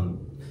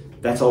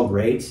 That's all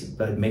great,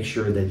 but make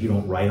sure that you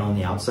don't write on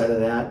the outside of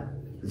that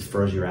as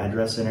far as your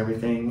address and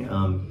everything.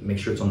 Make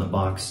sure it's on the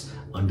box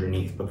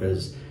underneath,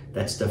 because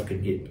that stuff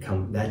could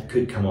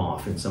come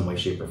off in some way,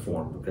 shape, or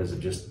form because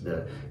of just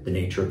the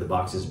nature of the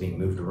boxes being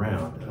moved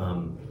around.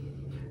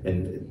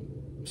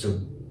 And so,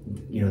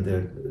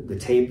 the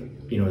tape,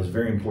 is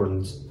very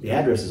important. The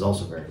address is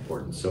also very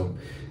important. So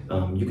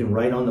you can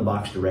write on the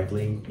box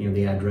directly,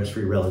 the address for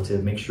your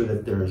relative. Make sure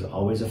that there is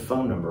always a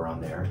phone number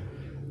on there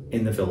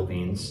in the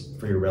Philippines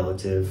for your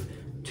relative,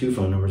 2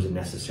 phone numbers if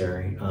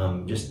necessary,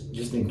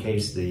 just in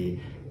case the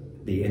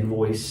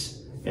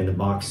invoice and the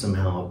box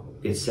somehow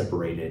gets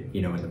separated,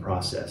 in the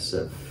process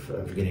of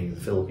getting to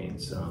the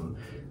Philippines.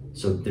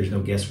 So there's no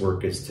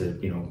guesswork as to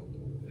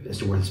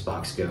where this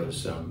box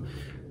goes.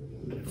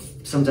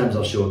 Sometimes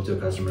I'll show up to a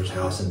customer's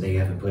house and they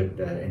haven't put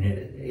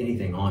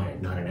anything on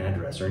it, not an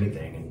address or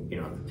anything, and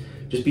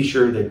just be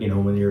sure that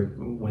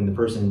when the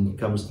person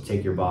comes to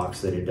take your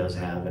box, that it does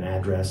have an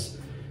address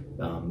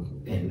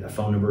and a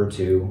phone number or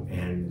 2,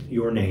 and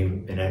your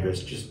name and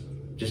address, just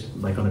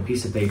like on a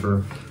piece of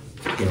paper,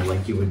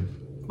 like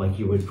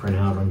you would print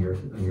out on your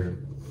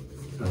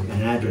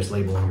an address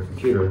label on your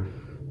computer.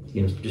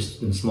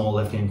 Just in the small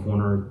left-hand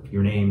corner,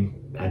 your name,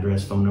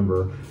 address, phone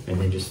number, and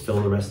then just fill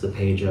the rest of the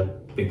page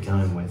up big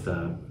time with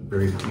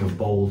very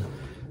bold,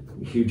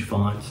 huge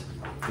font.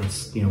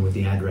 It's with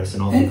the address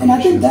and all. And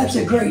I think that's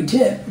a great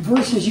tip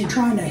versus you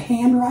trying to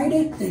handwrite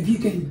it. If you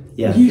can,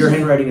 if your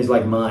handwriting is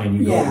like mine,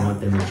 you don't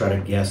want them to try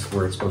to guess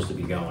where it's supposed to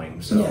be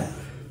going. So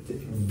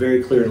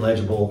very clear and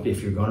legible.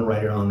 If you're going to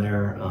write it on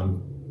there,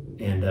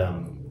 and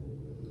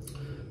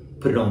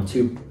put it on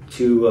two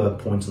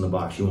points on the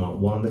box. You want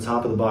one on the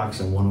top of the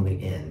box and one on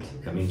the end.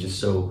 I mean, just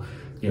so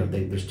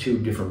there's 2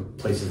 different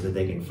places that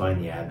they can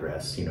find the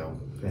address.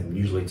 And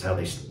usually it's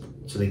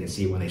so they can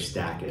see it when they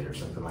stack it or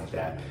something like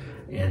that.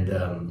 And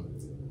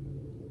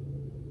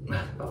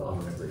I'll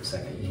remember in a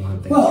second. One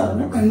of the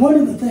things and one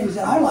of the things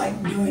that I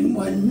like doing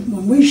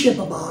when we ship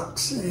a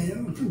box,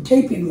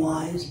 taping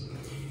wise,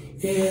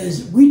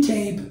 is we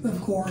tape, of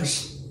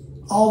course,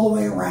 all the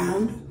way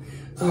around,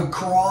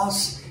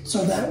 across,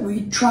 so that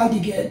we try to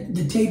get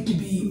the tape to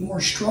be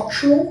more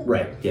structural.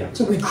 Right, yeah.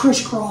 So we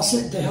crisscross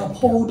it to help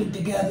hold it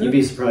together. You'd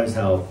be surprised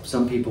how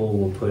some people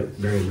will put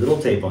very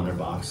little tape on their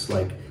box,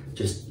 like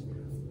just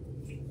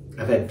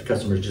I've had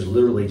customers just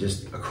literally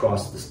just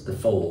across the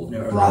fold,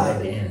 or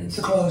the ends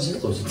to close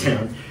it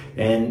down,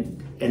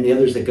 and the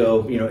others that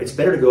go, it's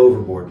better to go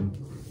overboard.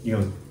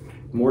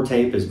 More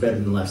tape is better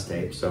than less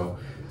tape. So,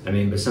 I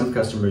mean, but some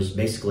customers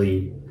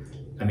basically,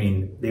 I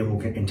mean, they will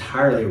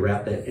entirely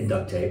wrap it in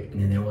duct tape, and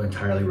then they will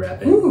entirely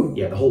wrap it,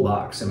 the whole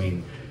box. I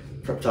mean,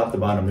 from top to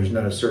bottom, there's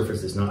not a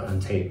surface that's not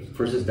untaped.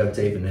 First it's duct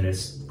tape, and then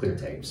it's clear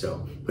tape.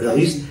 So, but at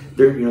least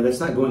that's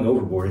not going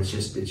overboard. It's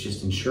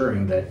just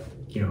ensuring that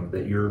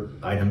that your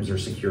items are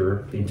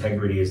secure, the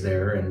integrity is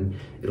there, and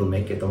it'll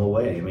make it the whole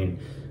way. I mean,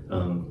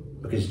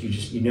 because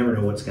you never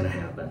know what's going to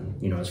happen.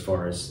 As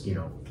far as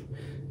a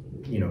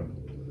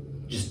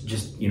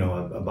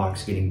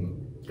box getting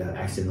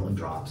accidentally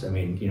drops. I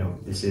mean,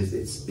 it's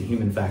the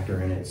human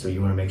factor in it. So you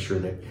want to make sure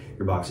that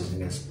your box isn't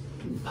going to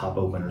pop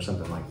open or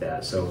something like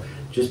that. So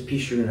just be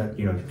sure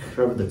to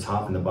cover the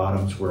top and the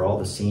bottoms where all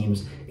the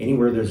seams,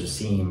 anywhere there's a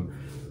seam,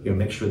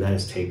 make sure that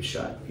is taped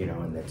shut,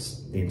 and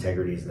that's the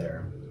integrity is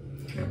there.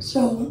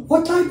 So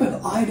what type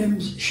of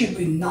items should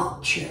we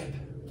not ship?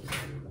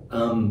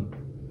 Well,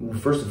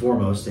 first and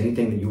foremost,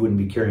 anything that you wouldn't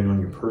be carrying on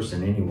your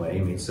person anyway.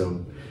 I mean,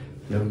 so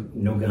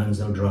no guns,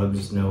 no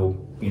drugs, no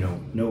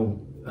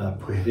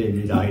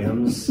prohibited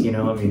items. I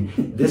mean,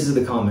 this is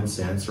the common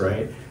sense,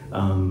 right?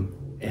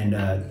 And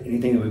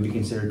anything that would be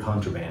considered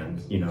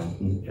contraband.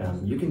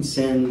 You can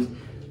send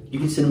a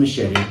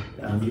machete.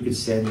 You could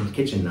send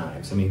kitchen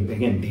knives. I mean,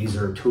 again, these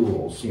are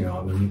tools.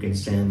 I mean, you can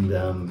send.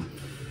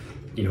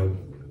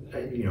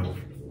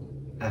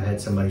 I've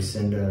had somebody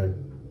send a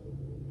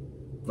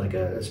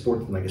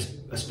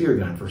spear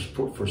gun for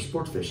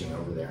sport fishing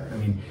over there. I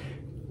mean,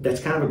 that's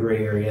kind of a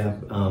gray area.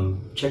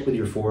 Check with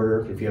your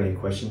forwarder if you have any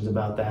questions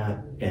about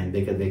that, and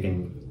they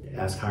can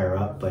ask higher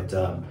up. But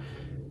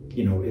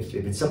if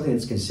it's something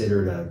that's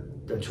considered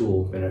a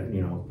tool, and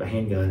a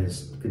handgun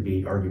could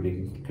be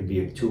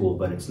a tool,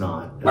 but it's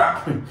not.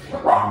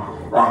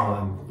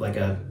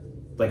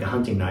 Like a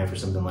hunting knife or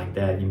something like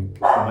that, you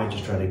might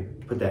just try to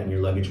put that in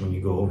your luggage when you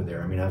go over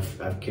there. I mean,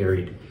 I've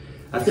carried.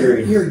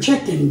 You're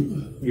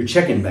checking. You're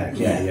checking back,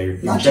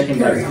 You're checking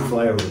back to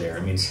fly over there.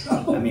 I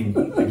mean,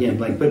 again,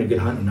 like putting a good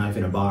hunting knife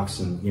in a box,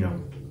 and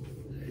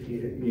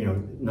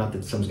not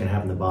that something's gonna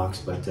happen in the box,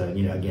 but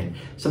again,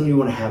 something you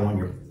want to have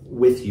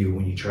with you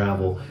when you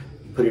travel.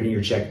 Put it in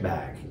your check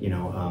bag,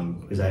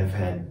 because I've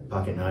had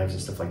pocket knives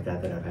and stuff like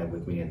that I've had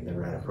with me and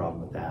never had a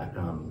problem with that.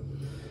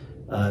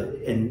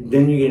 And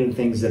then you get into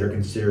things that are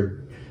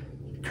considered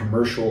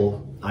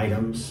commercial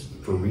items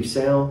for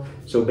resale.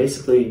 So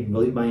basically,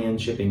 Believe by End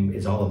shipping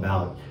is all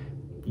about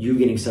you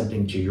getting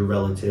something to your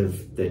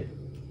relative that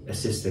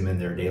assists them in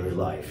their daily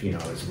life.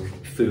 As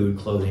food,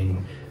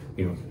 clothing,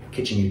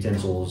 kitchen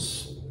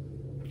utensils,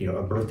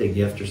 a birthday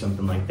gift or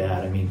something like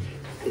that. I mean,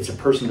 it's a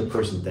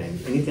person-to-person thing.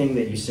 Anything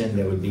that you send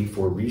that would be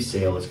for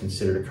resale is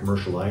considered a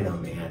commercial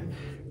item and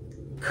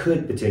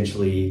could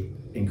potentially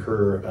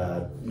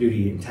incur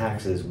duty and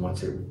taxes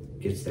once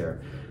it gets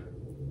there.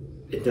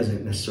 It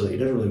doesn't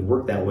really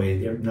work that way.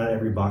 Not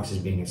every box is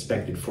being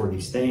inspected for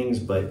these things,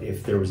 but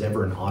if there was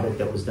ever an audit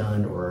that was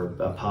done or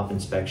a POP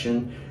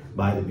inspection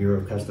by the Bureau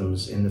of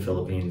Customs in the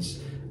Philippines,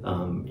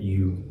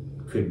 you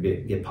could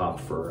get popped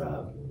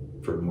for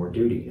more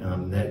duty.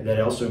 That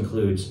also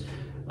includes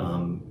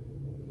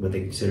what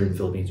they consider in the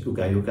Philippines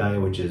ukay-ukay,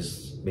 which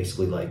is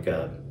basically like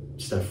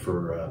stuff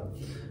for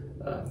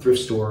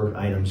thrift store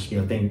items,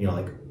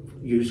 like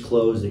used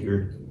clothes that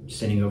you're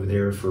sending over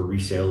there for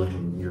resale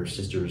in your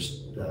sister's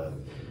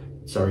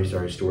sorry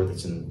store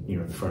that's in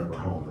the front of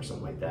her home or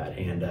something like that.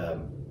 And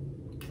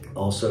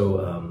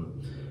also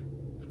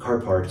car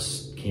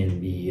parts can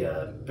be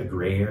a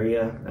gray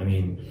area. I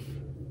mean,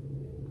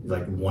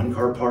 like one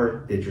car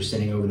part that you're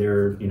sending over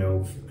there,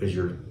 because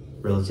your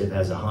relative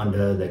has a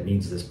Honda that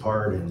needs this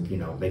part and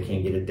they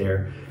can't get it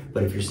there.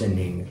 But if you're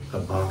sending a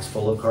box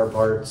full of car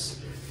parts,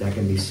 that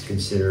can be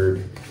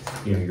considered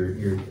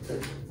your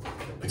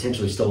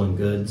potentially stolen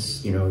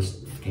goods.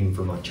 Came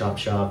from a chop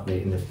shop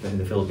in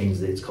the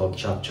Philippines. It's called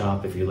chop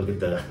chop. If you look at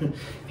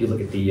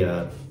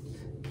the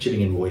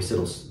shipping invoice,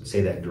 it'll say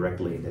that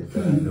directly, that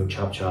no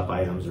chop chop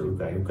items or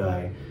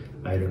ukay-ukay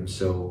items.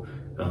 So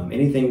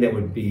anything that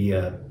would be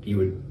you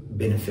would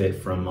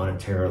benefit from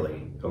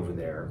monetarily over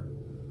there,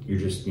 you're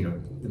just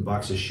the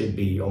boxes should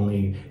be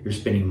only, you're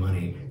spending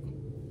money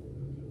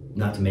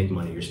not to make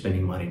money, you're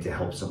spending money to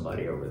help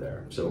somebody over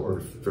there. So, or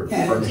for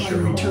furnish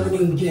your home.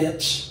 Returning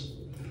gifts.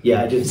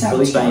 Yeah, just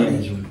Believe by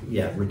End is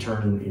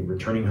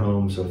returning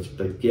home. So it's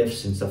the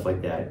gifts and stuff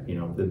like that.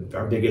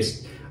 Our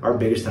biggest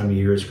time of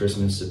year is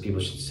Christmas. So people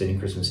should sending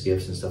Christmas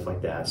gifts and stuff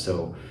like that.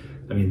 So,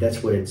 I mean,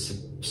 that's what it's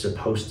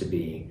supposed to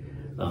be.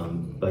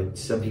 But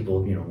some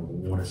people,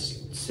 want to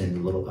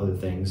send little other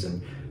things,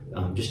 and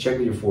just check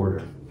with your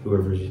forwarder,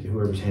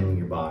 whoever's handling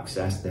your box.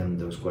 Ask them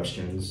those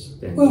questions,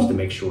 and just to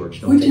make sure.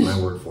 Just don't take my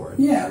word for it.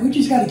 Yeah, we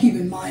just got to keep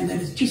in mind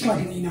that it's just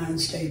like in the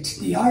United States.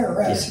 The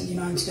IRS in the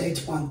United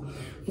States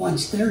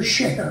wants their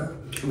share.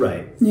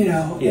 Right.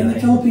 In the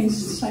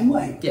Philippines it's the same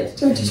way. Yes.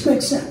 So it just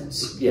makes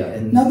sense. Yeah,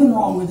 and nothing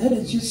wrong with it.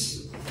 It's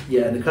just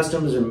the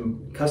Customs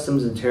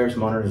and Tariffs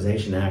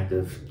Modernization Act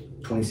of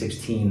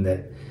 2016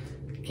 that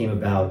came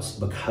about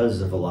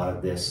because of a lot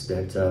of this,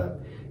 that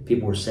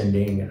people were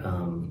sending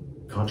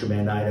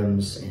contraband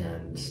items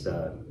and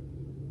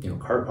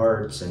car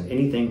parts and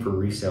anything for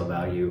resale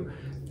value,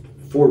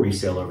 for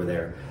resale over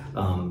there.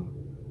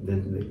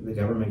 The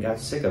government got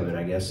sick of it,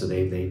 I guess, so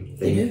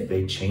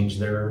they changed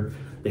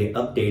they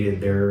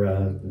updated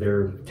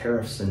their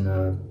tariffs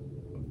and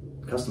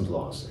customs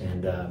laws,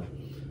 and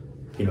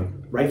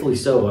rightfully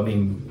so. I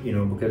mean,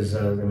 because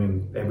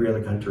every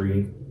other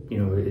country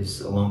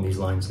is along these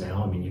lines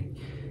now. I mean,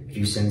 if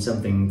you send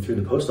something through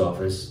the post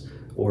office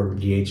or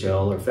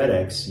DHL or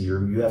FedEx,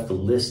 you have to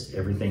list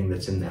everything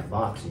that's in that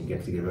box, and you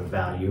have to give a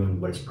value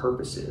and what its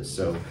purpose is.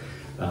 So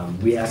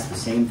we ask the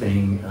same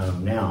thing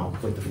now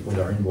with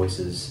our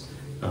invoices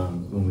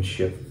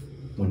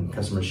when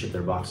customers ship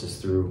their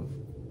boxes through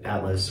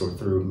Atlas or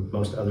through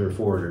most other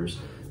forwarders.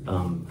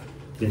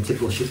 The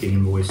typical shipping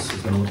invoice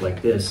is going to look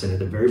like this, and at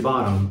the very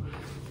bottom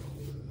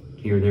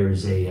here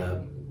there's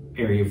a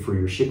area for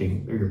your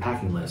shipping or your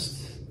packing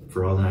list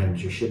for all the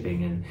items you're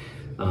shipping. And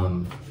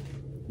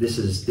this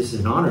is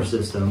an honor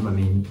system. I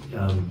mean,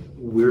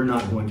 we're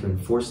not going to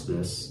enforce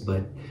this,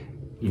 but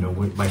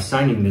by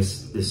signing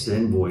this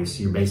invoice,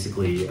 you're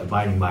basically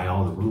abiding by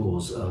all the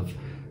rules of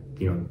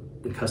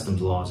the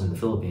customs laws in the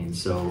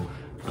Philippines. So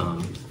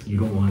you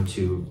don't want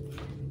to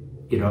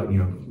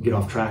get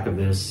off track of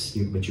this,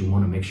 but you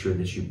want to make sure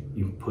that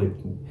you put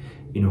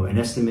an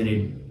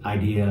estimated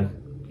idea.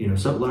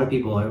 A lot of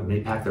people,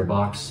 they pack their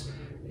box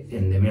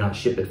and they may not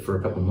ship it for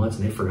a couple months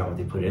and they forgot what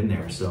they put in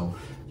there. So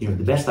the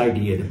best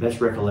idea, the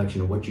best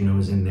recollection of what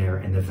is in there,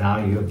 and the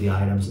value of the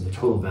items and the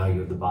total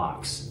value of the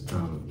box.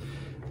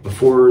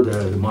 Before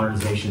the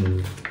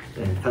Modernization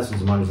and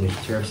Customs and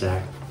Modernization Tariffs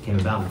Act came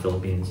about in the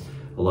Philippines,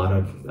 a lot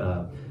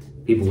of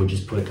people would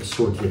just put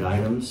assorted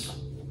items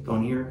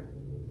on here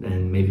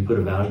and maybe put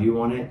a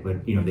value on it,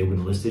 but they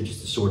wouldn't list it,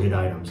 just assorted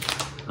items.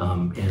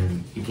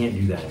 And you can't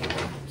do that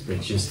anymore.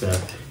 It's just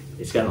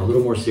it's gotten a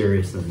little more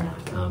serious than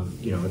that.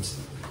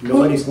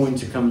 Nobody's going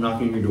to come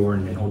knocking on your door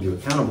and hold you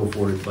accountable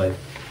for it. But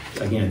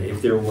again,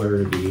 if there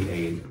were to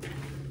be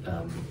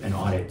an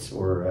audit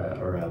or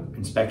an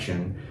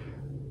inspection,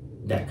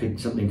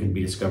 something could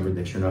be discovered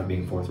that you're not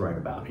being forthright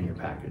about in your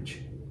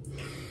package.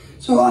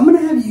 So I'm going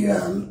to have you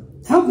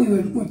help me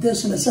with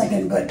this in a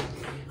second, but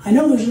I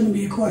know there's going to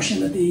be a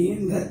question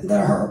that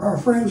our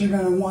friends are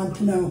going to want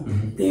to know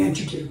the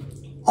answer to.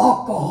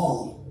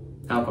 Alcohol.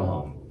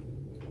 Alcohol.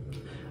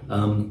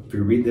 If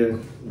you read the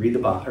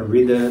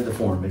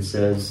form, it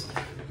says,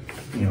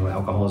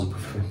 alcohol is a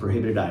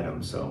prohibited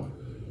item. So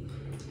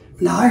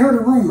now I heard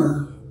a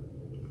rumor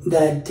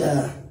that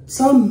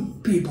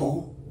some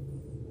people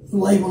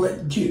label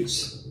it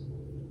juice.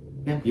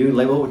 Yeah, you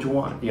label it what you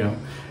want.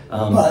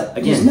 But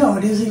again, just know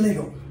it is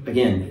illegal.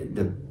 Again,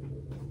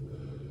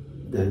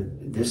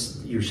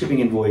 your shipping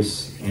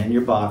invoice and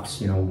your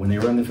box, when they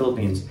run in the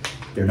Philippines,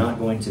 they're not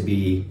going to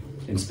be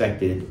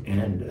inspected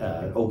and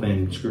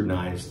open,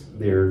 scrutinized.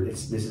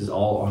 This is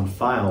all on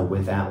file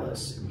with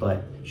Atlas.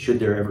 But should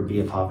there ever be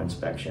a pop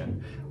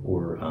inspection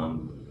or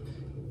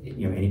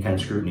any kind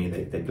of scrutiny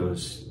that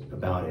goes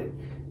about it,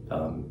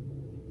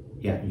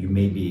 you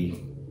may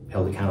be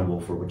held accountable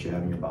for what you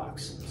have in your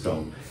box.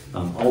 So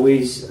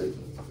always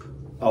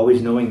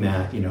knowing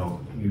that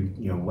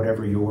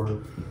whatever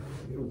you're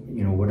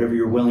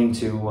willing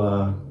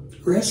to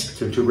risk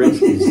to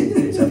risk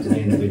is up to the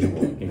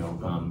individual.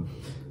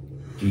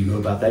 Do you go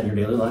about that in your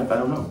daily life? I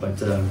don't know, but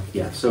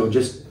so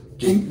just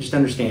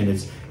understand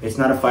it's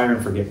not a fire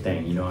and forget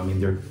thing. I mean,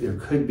 there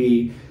could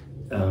be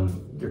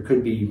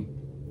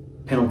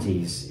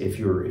penalties if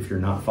you're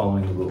not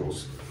following the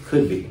rules.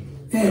 Could be.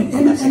 And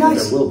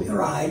there will be.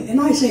 Right, and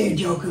I say it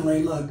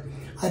jokingly. Look,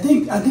 I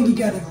think you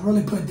got to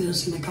really put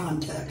this into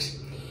context.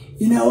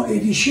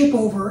 If you ship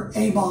over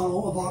a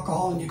bottle of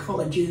alcohol and you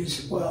call it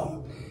juice,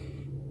 well,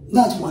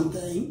 that's one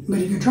thing. But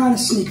if you're trying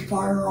to sneak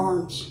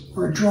firearms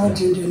or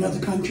drugs into another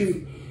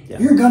country,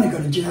 you're going to go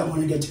to jail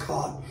when it gets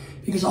caught.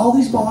 Because all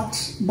these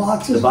boxes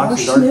are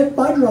sniffed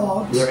by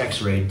dogs. They're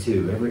X-rayed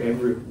too.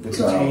 The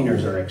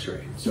containers are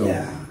X-rayed. So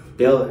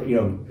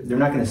they're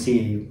not going to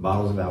see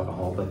bottles of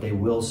alcohol, but they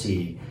will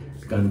see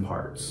gun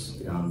parts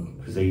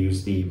because they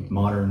use the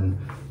modern.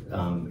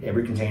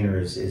 Every container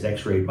is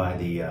X-rayed by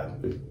the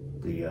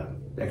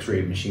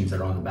X-ray machines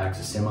that are on the backs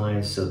of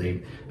semis, so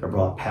they are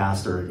brought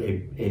past, or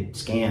it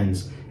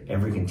scans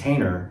every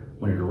container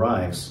when it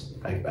arrives.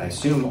 I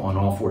assume on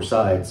all four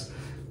sides.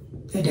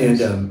 It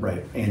is.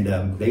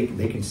 And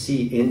they can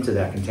see into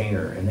that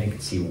container and they can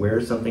see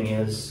where something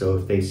is. So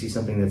if they see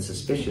something that's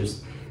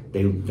suspicious,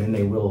 they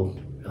will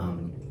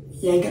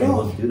yank it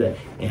off. Do that.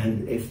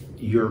 And if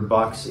your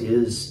box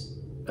is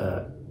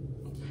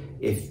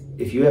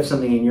if you have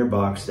something in your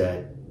box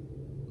that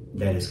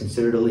is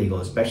considered illegal,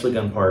 especially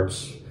gun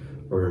parts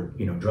or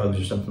drugs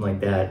or something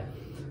like that,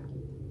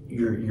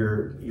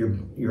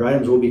 your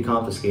items will be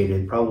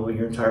confiscated, probably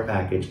your entire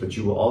package, but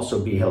you will also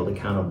be held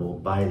accountable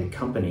by the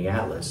company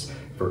Atlas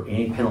for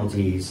any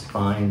penalties,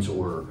 fines,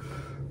 or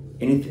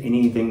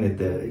anything that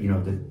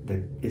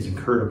that is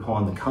incurred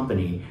upon the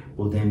company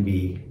will then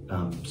be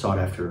sought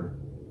after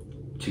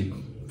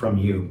from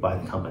you by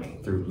the company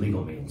through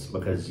legal means,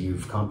 because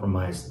you've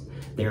compromised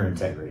their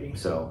integrity.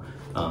 So,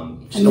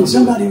 and then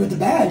somebody with the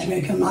badge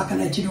may come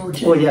knocking at your door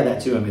too. Well, yeah,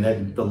 that too. I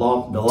mean, the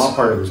law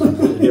part of it is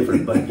completely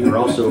different. But you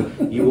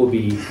will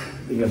be,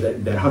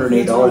 that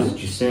 $108 that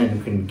you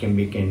send can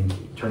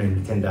turn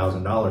into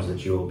 $10,000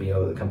 that you will be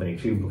owed the company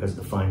too, because of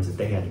the fines that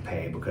they had to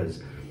pay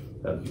because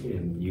of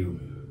you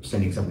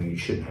sending something you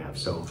shouldn't have.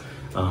 So.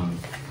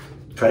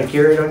 Try to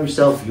carry it on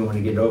yourself if you want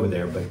to get over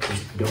there, but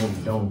just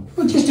don't.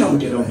 Well, just don't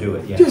do it. Don't do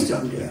it. Yeah. Just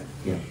don't do it.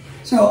 Yeah.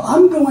 So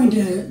I'm going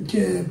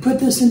to put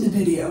this in the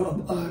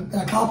video,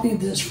 a copy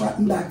of this front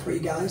and back for you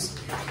guys.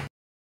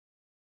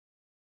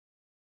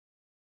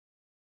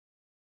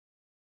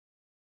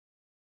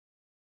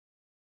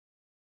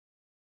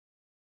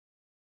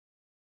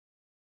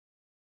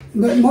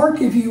 But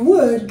Mark, if you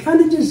would, kind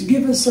of just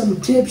give us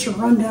some tips or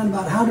rundown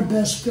about how to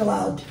best fill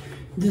out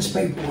this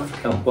paperwork.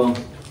 Oh, well.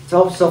 It's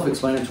all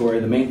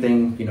self-explanatory. The main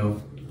thing,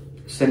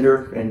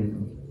 sender,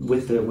 and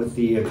with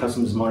the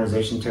Customs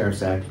Modernization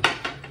Tariffs Act,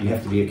 we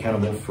have to be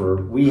accountable for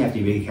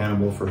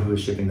who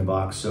is shipping the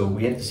box. So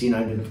we have to see an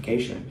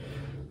identification,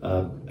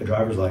 a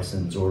driver's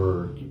license,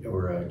 or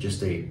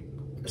just a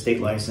state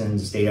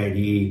license, a state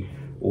ID,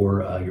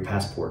 or your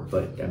passport.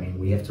 But I mean,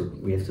 we have to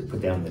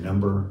put down the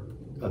number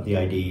of the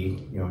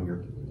ID,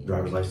 your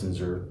driver's license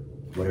or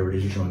whatever it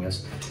is you're showing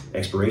us,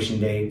 expiration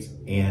date,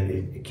 and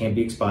it can't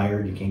be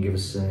expired. You can't give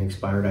us an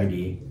expired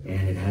ID,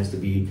 and it has to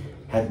be,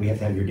 we have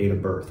to have your date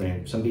of birth.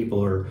 And some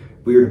people are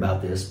weird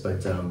about this,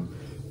 but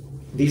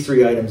these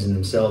three items in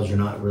themselves, you're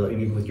not really,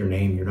 even with your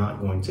name, you're not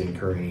going to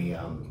incur any,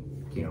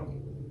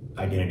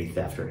 identity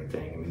theft or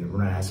anything. I mean,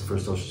 we're not asking for a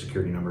social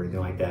security number or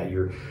anything like that.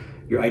 Your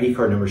ID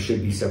card number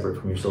should be separate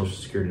from your social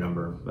security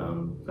number.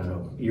 I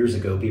know years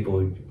ago,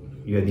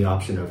 you had the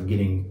option of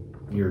getting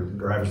your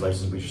driver's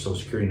license with your social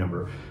security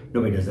number.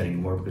 Nobody does that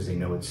anymore because they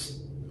know it's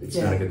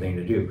not a good thing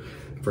to do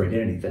for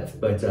identity theft.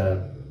 But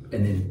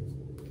and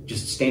then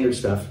just standard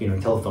stuff,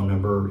 telephone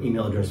number,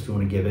 email address if you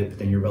want to give it,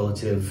 then your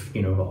relative,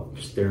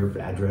 just their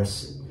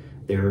address,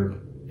 their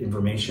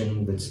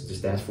information that's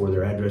just asked for,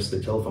 their address,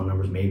 their telephone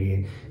numbers,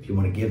 maybe if you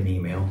want to give an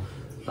email.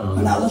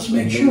 Now let's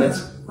make sure,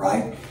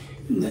 right?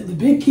 The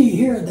big key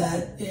here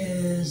that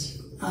is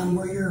on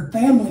where your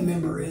family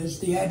member is,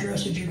 the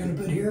address that you're going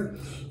to put here,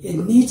 it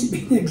needs to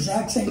be the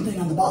exact same thing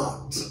on the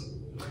box.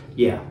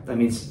 Yeah, I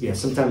mean, yeah.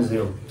 Sometimes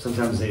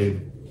they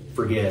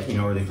forget,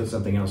 or they put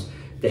something else.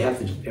 They have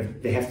to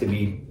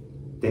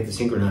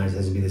synchronize. It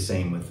has to be the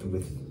same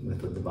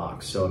with the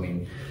box. So I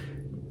mean,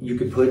 you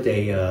could put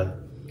a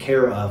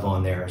care of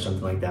on there or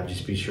something like that.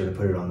 Just be sure to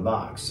put it on the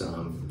box.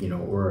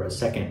 Or a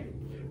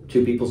second,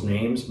 two people's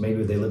names.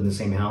 Maybe they live in the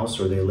same house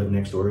or they live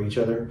next door to each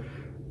other.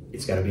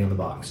 It's got to be on the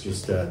box.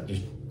 Just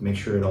make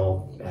sure it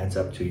all adds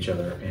up to each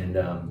other, and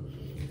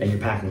your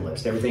packing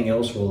list. Everything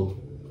else will,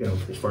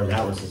 as far as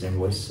Atlas's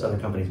invoice, other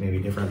companies may be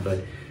different,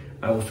 but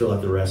I will fill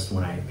out the rest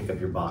when I pick up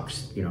your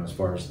box. As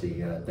far as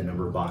the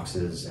number of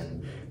boxes,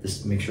 and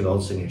just make sure all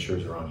the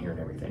signatures are on here and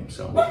everything.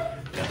 So,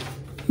 yeah.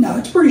 No,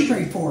 it's pretty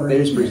straightforward.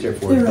 It is pretty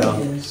straightforward. It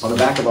really is. On the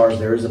back of ours,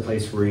 there is a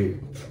place where you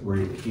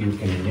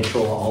can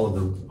initial all of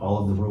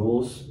the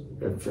rules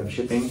of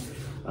shipping.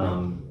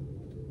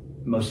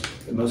 Most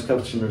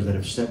customers that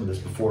have sent with us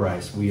before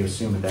we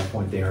assume at that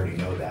point they already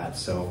know that.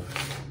 So,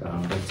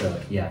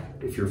 yeah,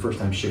 if you're a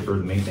first-time shipper,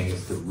 the main thing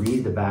is to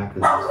read the back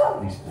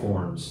of these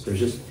forms.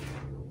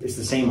 It's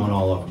the same on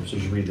all of them, so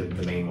you read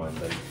the main one.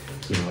 But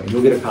and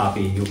you'll get a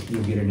copy.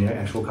 You'll get an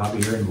actual copy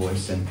of your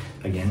invoice. And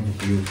again,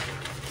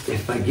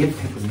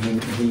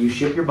 when you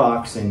ship your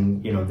box,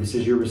 and this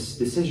is your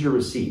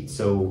receipt.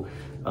 So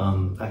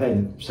I've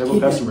had several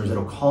customers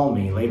that'll call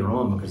me later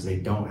on because they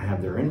don't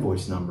have their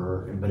invoice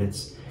number, but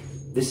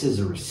this is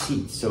a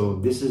receipt. So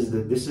this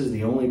is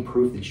the only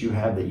proof that you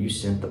have that you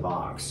sent the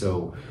box.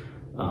 So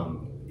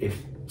if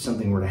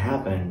something were to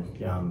happen,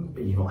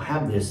 and you don't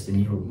have this, then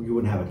you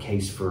wouldn't have a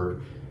case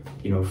for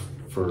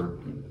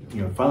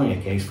filing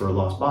a case for a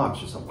lost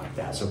box or something like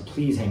that. So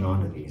please hang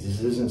on to these.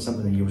 This isn't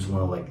something that you just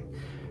want to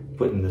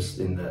put in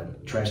the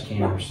trash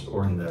can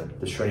or in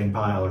the shredding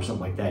pile or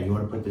something like that. You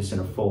want to put this in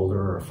a folder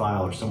or a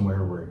file or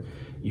somewhere where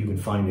you can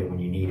find it when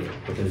you need it,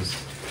 because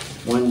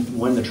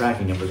one, the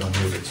tracking number's on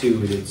here, but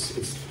two, it's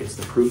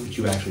the proof that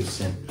you actually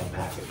sent a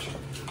package.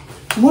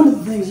 One of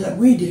the things that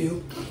we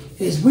do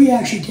is we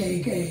actually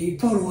take a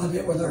photo of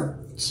it with our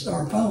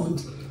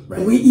phones, right,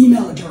 and we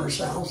email it to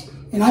ourselves,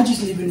 and I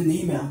just leave it in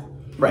the email.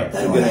 Right.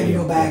 That way I can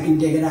go back and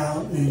dig it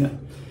out.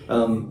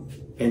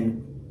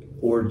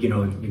 Or you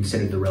can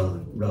send it to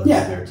relative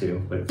there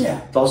too. But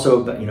it's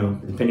also,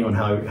 depending on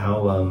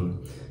how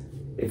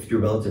if your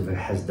relative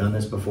has done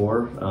this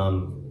before.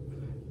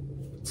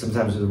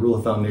 Sometimes the rule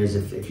of thumb is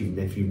if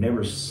you've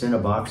never sent a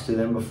box to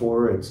them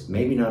before, it's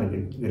maybe not a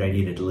good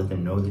idea to let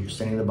them know that you're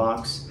sending the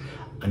box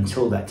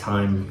until that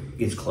time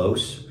gets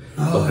close,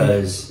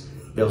 because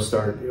they'll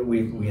start.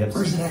 We have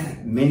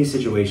many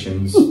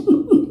situations,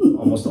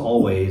 almost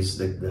always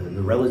the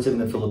relative in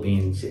the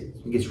Philippines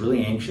gets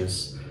really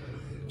anxious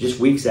just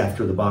weeks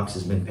after the box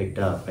has been picked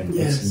up, and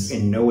it's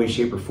in no way,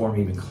 shape, or form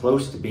even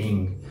close to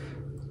being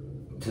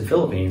to the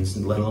Philippines,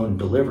 let alone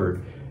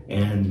delivered.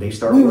 And they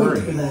start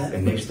worrying,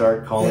 and they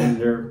start calling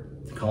the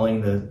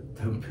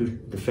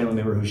family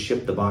member who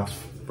shipped the box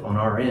on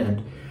our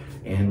end,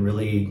 and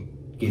really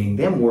getting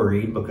them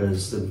worried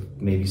because of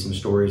maybe some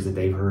stories that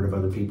they've heard of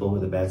other people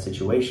with a bad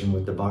situation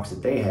with the box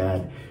that they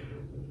had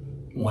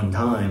one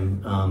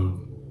time.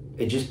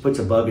 It just puts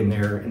a bug in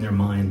their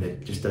mind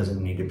that just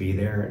doesn't need to be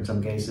there in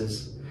some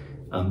cases.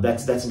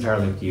 That's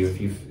entirely up to you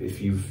if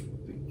you've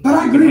but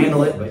I agree. You can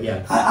handle it, but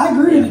yeah, I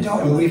agree with you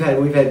totally. I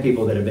mean, we've had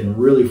people that have been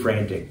really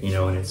frantic,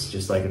 and it's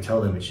just like I tell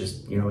them, it's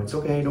just it's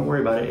okay, don't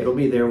worry about it. It'll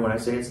be there when I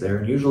say it's there.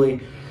 And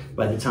usually,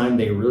 by the time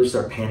they really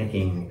start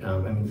panicking, I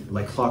mean,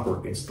 like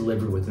clockwork, it's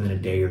delivered within a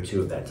day or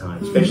two of that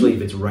time, especially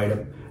if it's right up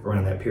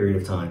around that period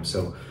of time.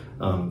 So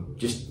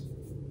just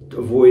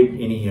avoid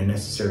any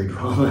unnecessary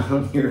drama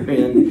on your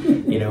end.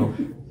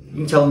 You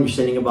can tell them you're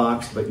sending a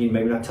box, but you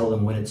maybe not tell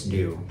them when it's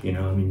due.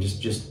 I mean,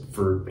 just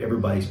for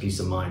everybody's peace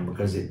of mind,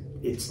 because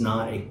it's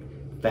not a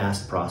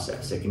fast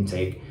process. It can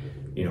take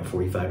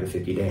 45 to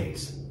 50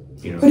 days.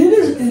 But it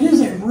is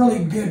a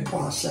really good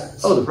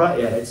process. Oh,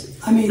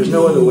 there's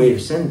no other way to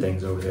send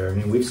things over there. I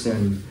mean, we've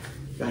sent,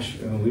 I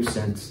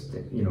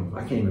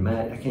can't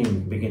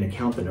even begin to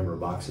count the number of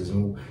boxes.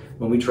 And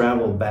when we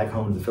travel back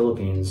home to the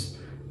Philippines,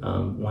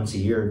 once a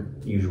year,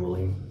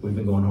 usually, we've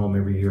been going home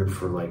every year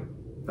for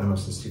I don't know,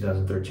 since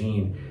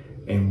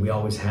 2013, and we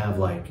always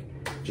have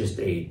just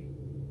a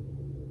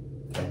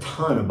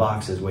ton of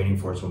boxes waiting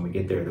for us when we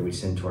get there that we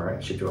ship to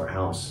our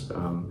house,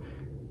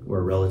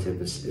 where a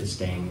relative is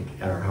staying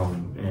at our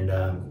home. And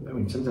I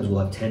mean, sometimes we'll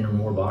have 10 or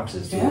more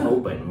boxes to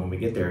open when we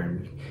get there,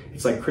 and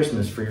it's like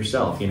Christmas for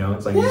yourself.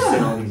 It's like you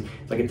sent all these,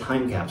 it's like a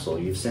time capsule.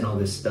 You've sent all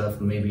this stuff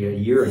maybe a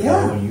year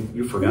ago, and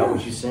you forgot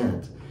what you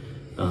sent.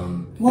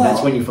 And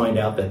that's when you find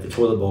out that the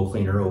toilet bowl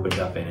cleaner opened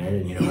up in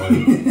it,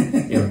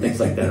 and things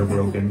like that are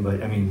broken.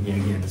 But I mean,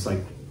 again, it's like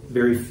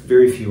very,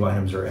 very few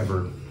items are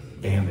ever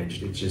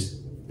damaged. It's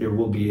just there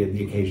will be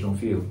the occasional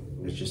few.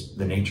 It's just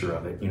the nature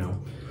of it,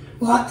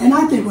 Well, and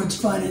I think what's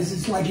fun is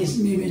it's like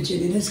you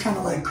mentioned, it is kind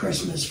of like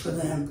Christmas for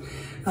them.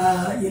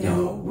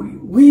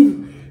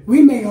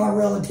 We make our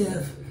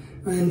relative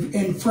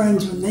and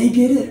friends, when they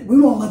get it, we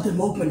won't let them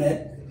open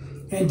it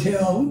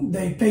until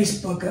they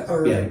Facebook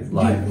or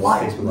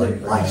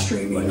live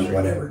streaming or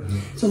whatever.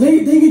 So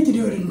they get to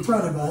do it in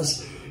front of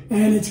us,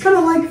 and it's kind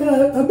of like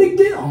a big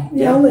deal.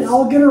 They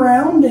all get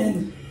around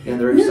and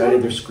they're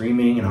excited. They're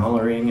screaming and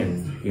hollering,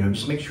 and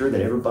just make sure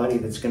that everybody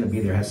that's going to be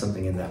there has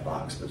something in that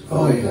box.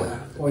 Well,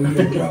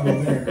 you're in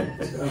trouble there.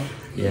 So.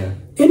 Yeah.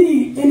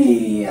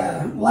 Any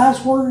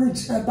last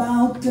words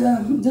about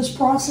this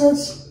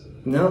process?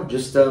 No,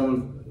 just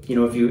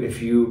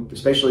if you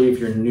especially if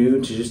you're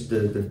new to just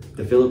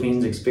the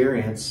Philippines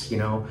experience,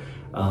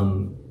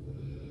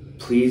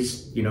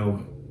 please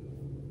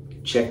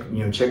check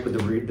with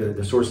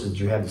the sources that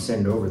you have to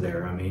send over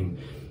there. I mean,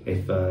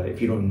 if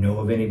you don't know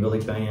of any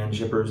Philippine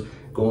shippers,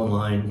 go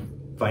online,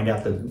 find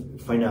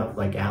out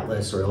like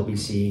Atlas or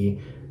LBC,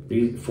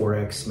 the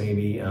Forex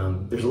maybe.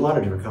 There's a lot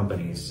of different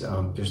companies.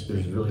 There's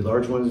really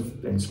large ones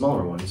and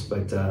smaller ones,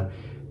 but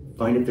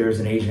find if there's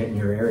an agent in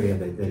your area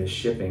that is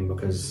shipping,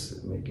 because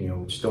we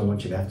just don't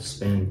want you to have to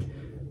spend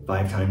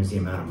 5 times the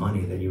amount of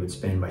money that you would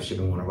spend by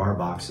shipping one of our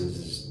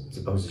boxes as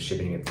opposed to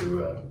shipping it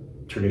through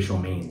traditional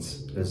means,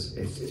 because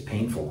it's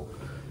painful.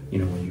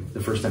 When the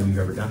first time you've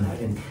ever done that,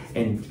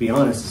 and to be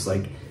honest, it's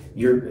like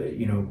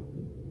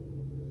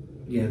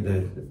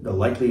the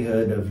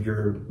likelihood of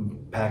your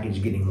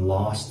package getting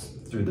lost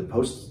through the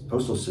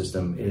postal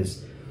system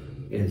is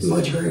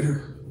much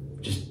greater.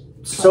 Just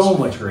so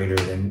much greater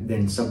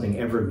than something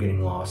ever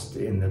getting lost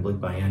in the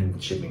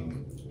by-end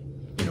shipping,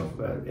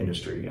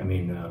 industry. I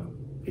mean,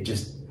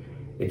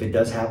 if it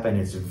does happen,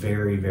 it's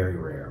very, very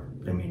rare.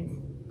 I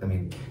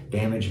mean,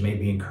 damage may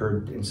be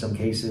incurred in some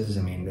cases.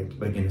 I mean,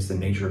 but again, it's the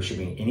nature of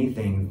shipping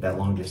anything that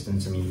long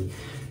distance. I mean,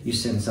 you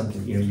send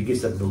something, you get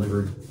stuff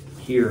delivered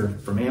here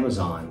from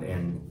Amazon,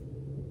 and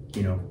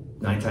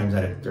 9 times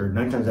out of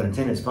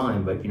 10 it's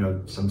fine, but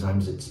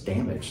sometimes it's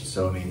damaged.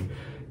 So I mean,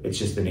 it's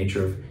just the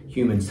nature of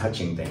humans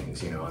touching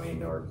things,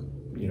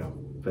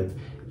 but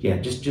yeah,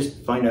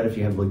 just find out if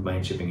you have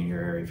Philippine shipping in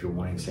your area if you're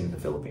wanting to send to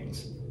the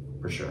Philippines,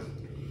 for sure.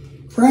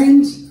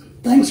 Friends,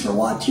 thanks for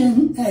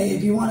watching. Hey,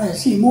 if you want to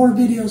see more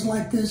videos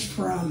like this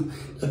from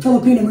the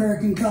Philippine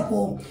American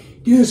couple,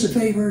 do us a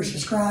favor,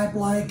 subscribe,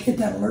 like, hit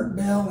that alert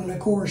bell, and of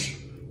course,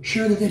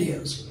 share the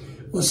videos.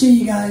 We'll see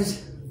you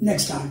guys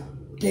next time.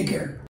 Take care.